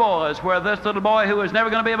School for Boys, where this little boy, who was never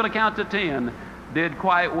going to be able to count to 10, did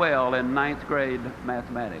quite well in 9th grade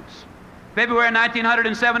mathematics. February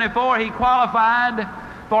 1974, he qualified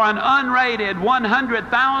for an unrated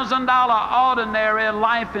 $100,000 ordinary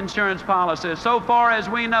life insurance policy. So far as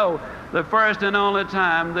we know, the first and only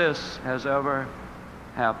time this has ever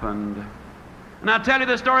happened. And I'll tell you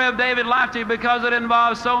the story of David Loftic because it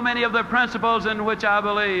involves so many of the principles in which I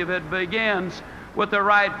believe. It begins with the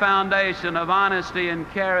right foundation of honesty and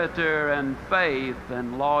character and faith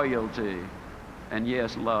and loyalty and,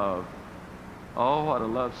 yes, love. Oh, what a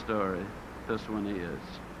love story this one is.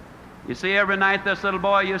 You see, every night this little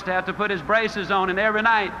boy used to have to put his braces on, and every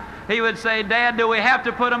night he would say, "Dad, do we have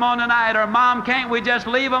to put them on tonight?" Or, "Mom, can't we just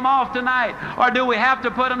leave them off tonight?" Or, "Do we have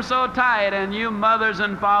to put them so tight?" And you mothers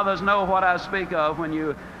and fathers know what I speak of when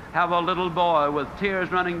you have a little boy with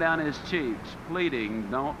tears running down his cheeks, pleading,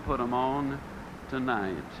 "Don't put them on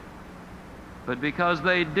tonight." But because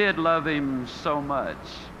they did love him so much,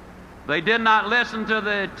 they did not listen to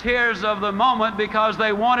the tears of the moment because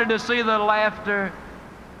they wanted to see the laughter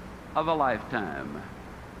of a lifetime.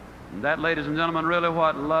 And that, ladies and gentlemen, really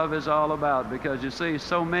what love is all about, because you see,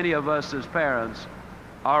 so many of us as parents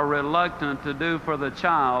are reluctant to do for the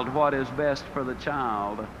child what is best for the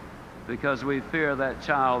child because we fear that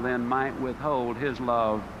child then might withhold his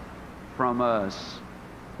love from us,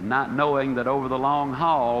 not knowing that over the long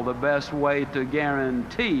haul, the best way to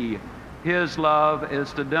guarantee his love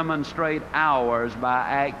is to demonstrate ours by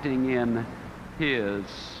acting in his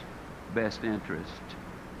best interest.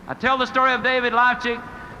 I tell the story of David Loftic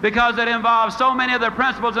because it involves so many of the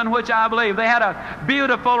principles in which I believe. They had a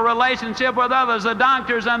beautiful relationship with others. The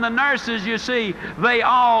doctors and the nurses, you see, they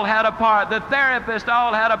all had a part. The therapists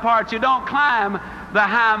all had a part. You don't climb the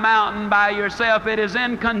high mountain by yourself. It is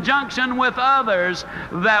in conjunction with others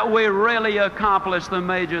that we really accomplish the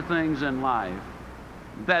major things in life.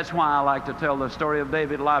 That's why I like to tell the story of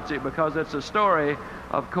David Leipzig, because it's a story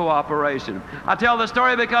of cooperation. I tell the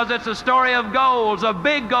story because it's a story of goals, of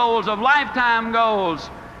big goals, of lifetime goals,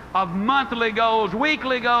 of monthly goals,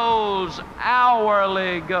 weekly goals,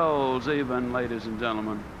 hourly goals even, ladies and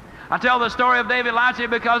gentlemen. I tell the story of David Leipzig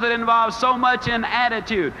because it involves so much in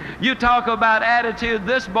attitude. You talk about attitude.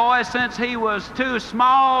 This boy, since he was too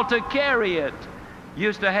small to carry it,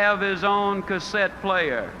 used to have his own cassette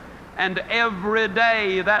player. And every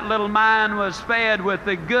day that little mind was fed with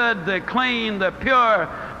the good, the clean, the pure,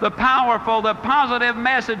 the powerful, the positive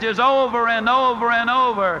messages over and over and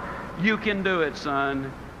over. You can do it,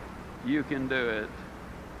 son. You can do it.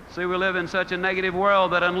 See, we live in such a negative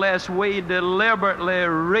world that unless we deliberately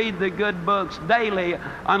read the good books daily,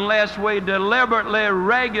 unless we deliberately,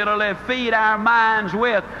 regularly feed our minds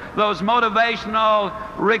with those motivational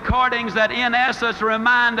recordings that in essence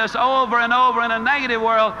remind us over and over in a negative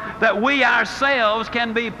world that we ourselves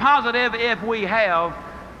can be positive if we have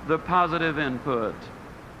the positive input.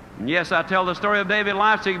 And yes, I tell the story of David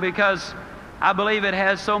Leipzig because I believe it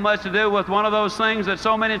has so much to do with one of those things that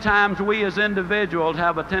so many times we as individuals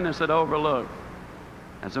have a tendency to overlook.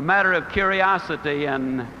 As a matter of curiosity,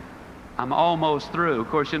 and I'm almost through. Of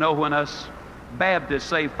course, you know, when us Baptists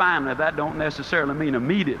say finally, that don't necessarily mean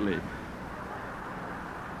immediately.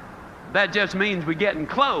 That just means we're getting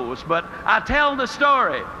close. But I tell the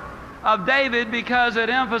story of David because it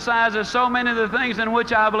emphasizes so many of the things in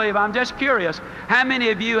which I believe. I'm just curious, how many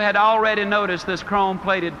of you had already noticed this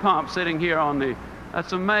chrome-plated pump sitting here on the...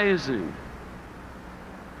 That's amazing.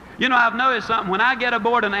 You know, I've noticed something. When I get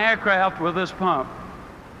aboard an aircraft with this pump,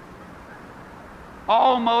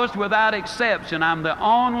 almost without exception, I'm the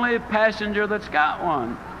only passenger that's got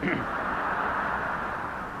one.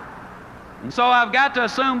 And so I've got to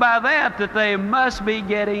assume by that they must be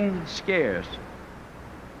getting scarce.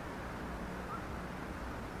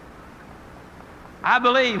 I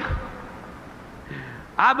believe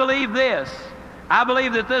this. I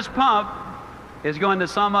believe that this pump is going to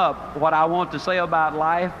sum up what I want to say about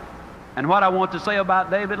life and what I want to say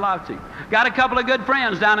about David Leipzig. Got a couple of good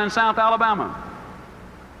friends down in South Alabama.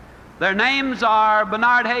 Their names are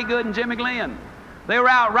Bernard Haygood and Jimmy Glenn. They were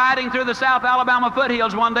out riding through the South Alabama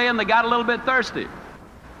foothills one day and they got a little bit thirsty.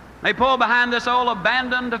 They pulled behind this old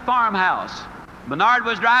abandoned farmhouse. Bernard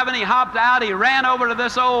was driving, he hopped out, he ran over to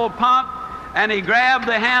this old pump, and he grabbed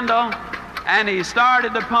the handle and he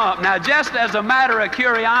started to pump. Now, just as a matter of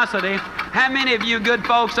curiosity, how many of you good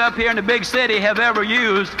folks up here in the big city have ever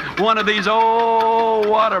used one of these old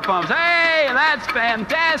water pumps? Hey, that's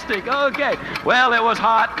fantastic. Okay. Well, it was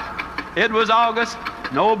hot. It was August.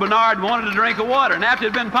 And old Bernard wanted a drink of water. And after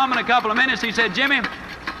he'd been pumping a couple of minutes, he said, Jimmy,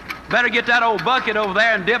 better get that old bucket over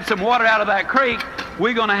there and dip some water out of that creek.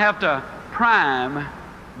 We're going to have to prime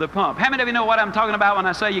the pump. How many of you know what I'm talking about when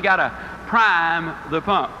I say you got to prime the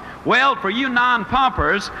pump? Well, for you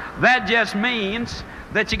non-pumpers, that just means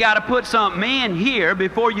that you got to put something in here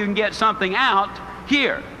before you can get something out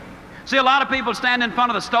here. See, a lot of people stand in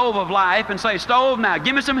front of the stove of life and say, stove, now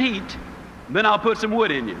give me some heat, then I'll put some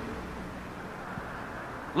wood in you.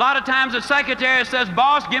 A lot of times the secretary says,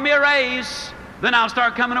 boss, give me a raise, then I'll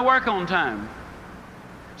start coming to work on time.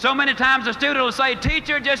 So many times the student will say,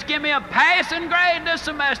 teacher, just give me a passing grade this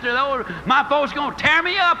semester. My folks are going to tear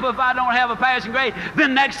me up if I don't have a passing grade.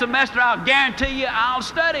 Then next semester, I'll guarantee you I'll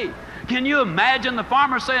study. Can you imagine the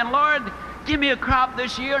farmer saying, Lord, give me a crop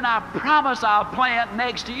this year and I promise I'll plant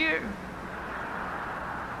next year?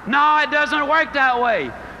 No, it doesn't work that way.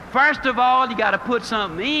 First of all, you got to put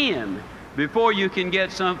something in before you can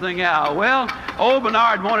get something out. Well, old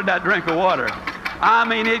Bernard wanted that drink of water. I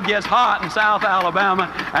mean, it gets hot in South Alabama,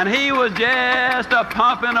 and he was just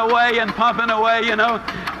pumping away, you know.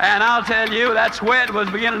 And I'll tell you, that sweat was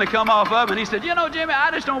beginning to come off of him. And he said, you know, Jimmy,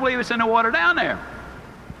 I just don't believe it's in the water down there.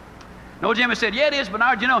 No, Jimmy said, yeah, it is,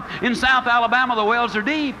 Bernard. You know, in South Alabama, the wells are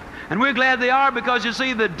deep. And we're glad they are because, you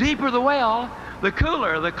see, the deeper the well, the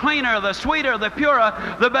cooler, the cleaner, the sweeter, the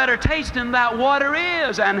purer, the better tasting that water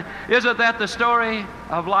is. And isn't that the story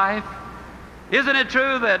of life? Isn't it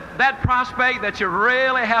true that that prospect that you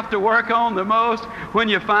really have to work on the most when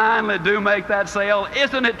you finally do make that sale,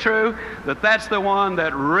 isn't it true that that's the one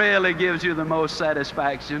that really gives you the most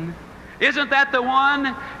satisfaction? Isn't that the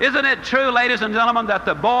one? Isn't it true, ladies and gentlemen, that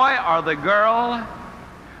the boy or the girl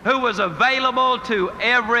who was available to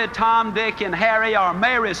every Tom, Dick, and Harry or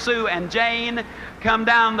Mary, Sue, and Jane come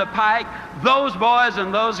down the pike, those boys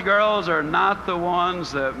and those girls are not the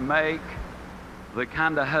ones that make the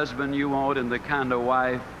kind of husband you want and the kind of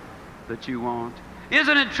wife that you want?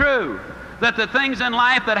 Isn't it true that the things in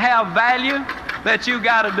life that have value that you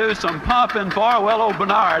got to do some pumping for? Well, old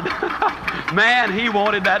Bernard, man, he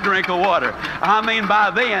wanted that drink of water. I mean,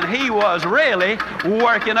 by then, he was really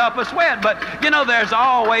working up a sweat. But, you know, there's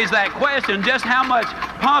always that question, just how much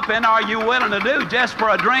pumping are you willing to do just for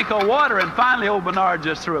a drink of water? And finally, old Bernard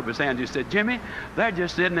just threw up his hand and said, Jimmy, they're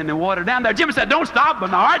just sitting in the water down there. Jimmy said, don't stop,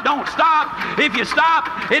 Bernard, don't stop. If you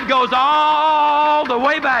stop, it goes all the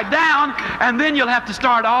way back down, and then you'll have to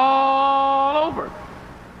start all over.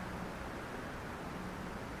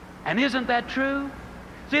 And isn't that true?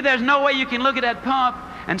 See, there's no way you can look at that pump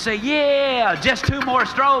and say, yeah, just 2 more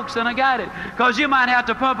strokes and I got it. Because you might have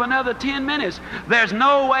to pump another 10 minutes. There's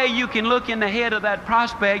no way you can look in the head of that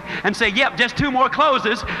prospect and say, yep, just 2 more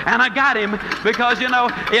closes and I got him. Because, you know,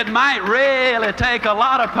 it might really take a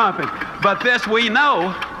lot of pumping. But this we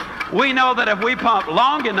know. We know that if we pump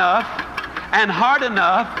long enough and hard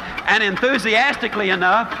enough and enthusiastically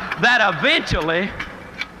enough, that eventually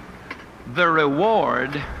the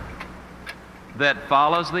reward that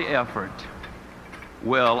follows the effort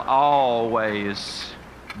will always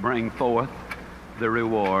bring forth the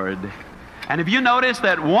reward. And if you notice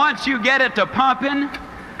that once you get it to pumping,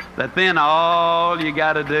 that then all you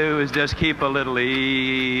got to do is just keep a little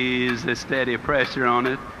easy, steady pressure on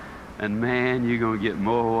it, and man, you're going to get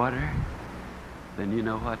more water than you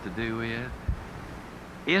know what to do with.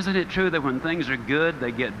 Isn't it true that when things are good,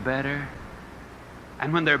 they get better,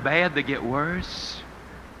 and when they're bad, they get worse?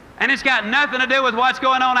 And it's got nothing to do with what's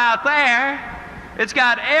going on out there. It's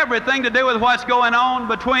got everything to do with what's going on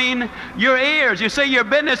between your ears. You see, your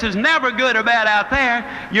business is never good or bad out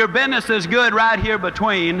there. Your business is good right here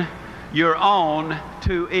between your own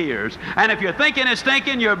 2 ears. And if you're thinking it's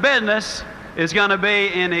stinking, your business is going to be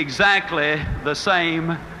in exactly the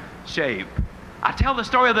same shape. I tell the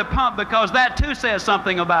story of the pump because that too says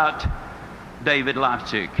something about David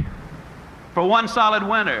Lofchick. For one solid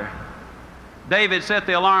winter, David set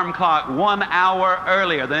the alarm clock 1 hour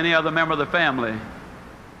earlier than any other member of the family.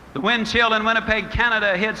 The wind chill in Winnipeg,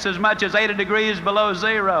 Canada hits as much as 80 degrees below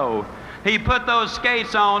zero. He put those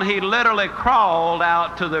skates on. He literally crawled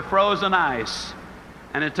out to the frozen ice.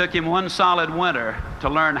 And it took him 1 solid winter to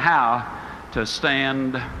learn how to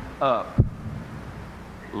stand up.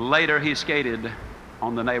 Later, he skated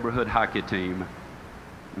on the neighborhood hockey team.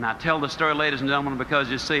 And I tell the story, ladies and gentlemen, because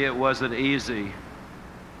you see, it wasn't easy.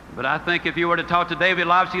 But I think if you were to talk to David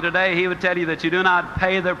Lofchick today, he would tell you that you do not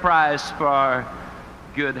pay the price for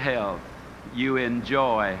good health. You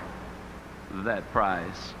enjoy that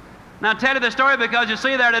price. Now, I tell you the story because you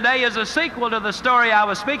see, there today is a sequel to the story. I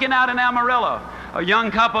was speaking out in Amarillo. A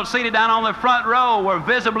young couple seated down on the front row were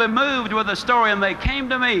visibly moved with the story, and they came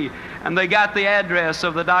to me, and they got the address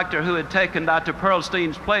of the doctor who had taken Dr.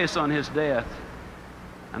 Pearlstein's place on his death.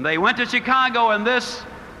 And they went to Chicago, and this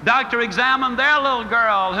doctor examined their little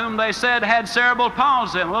girl, whom they said had cerebral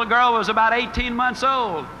palsy. And the little girl was about 18 months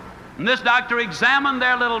old. And this doctor examined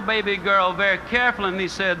their little baby girl very carefully, and he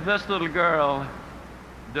said, this little girl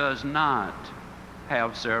does not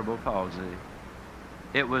have cerebral palsy.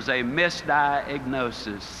 It was a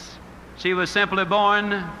misdiagnosis. She was simply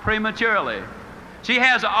born prematurely. She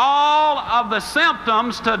has all of the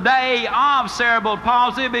symptoms today of cerebral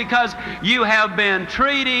palsy because you have been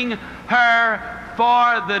treating her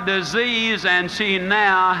for the disease, and she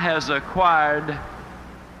now has acquired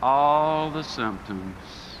all the symptoms.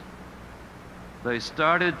 They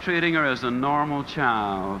started treating her as a normal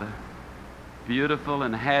child, beautiful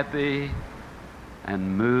and happy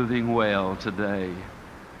and moving well today.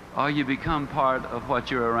 Or you become part of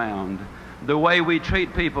what you're around. The way we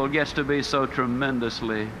treat people gets to be so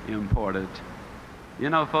tremendously important. You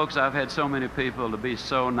know, folks, I've had so many people to be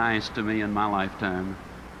so nice to me in my lifetime.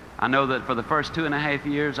 I know that for the first 2.5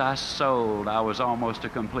 years I was almost a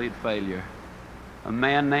complete failure. A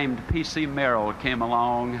man named P.C. Merrill came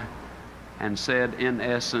along and said, in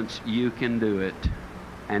essence, you can do it.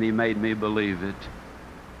 And he made me believe it.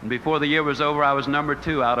 And before the year was over, I was number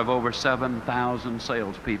 2 out of over 7,000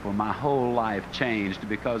 salespeople. My whole life changed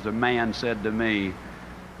because a man said to me,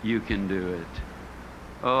 you can do it.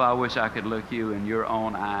 Oh, I wish I could look you in your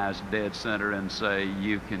own eyes dead center and say,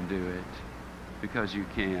 you can do it. Because you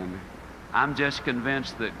can. I'm just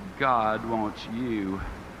convinced that God wants you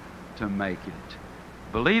to make it.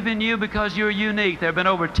 Believe in you because you're unique. There have been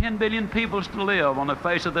over 10 billion people to live on the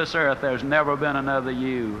face of this earth. There's never been another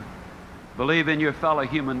you. Believe in your fellow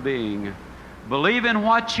human being. Believe in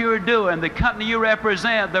what you're doing, the company you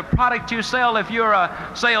represent, the product you sell if you're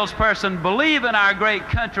a salesperson. Believe in our great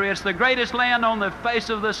country. It's the greatest land on the face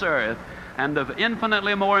of this earth, and of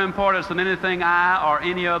infinitely more importance than anything I or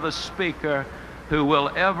any other speaker who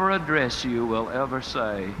will ever address you will ever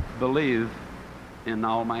say. Believe in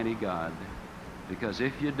Almighty God. Because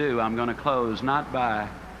if you do, I'm going to close not by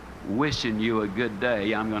wishing you a good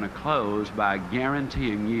day. I'm going to close by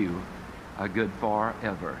guaranteeing you a good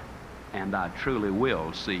forever. And I truly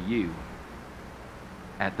will see you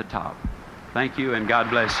at the top. Thank you, and God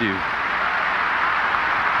bless you.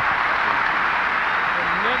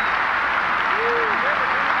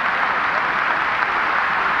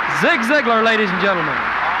 Zig Ziglar, ladies and gentlemen.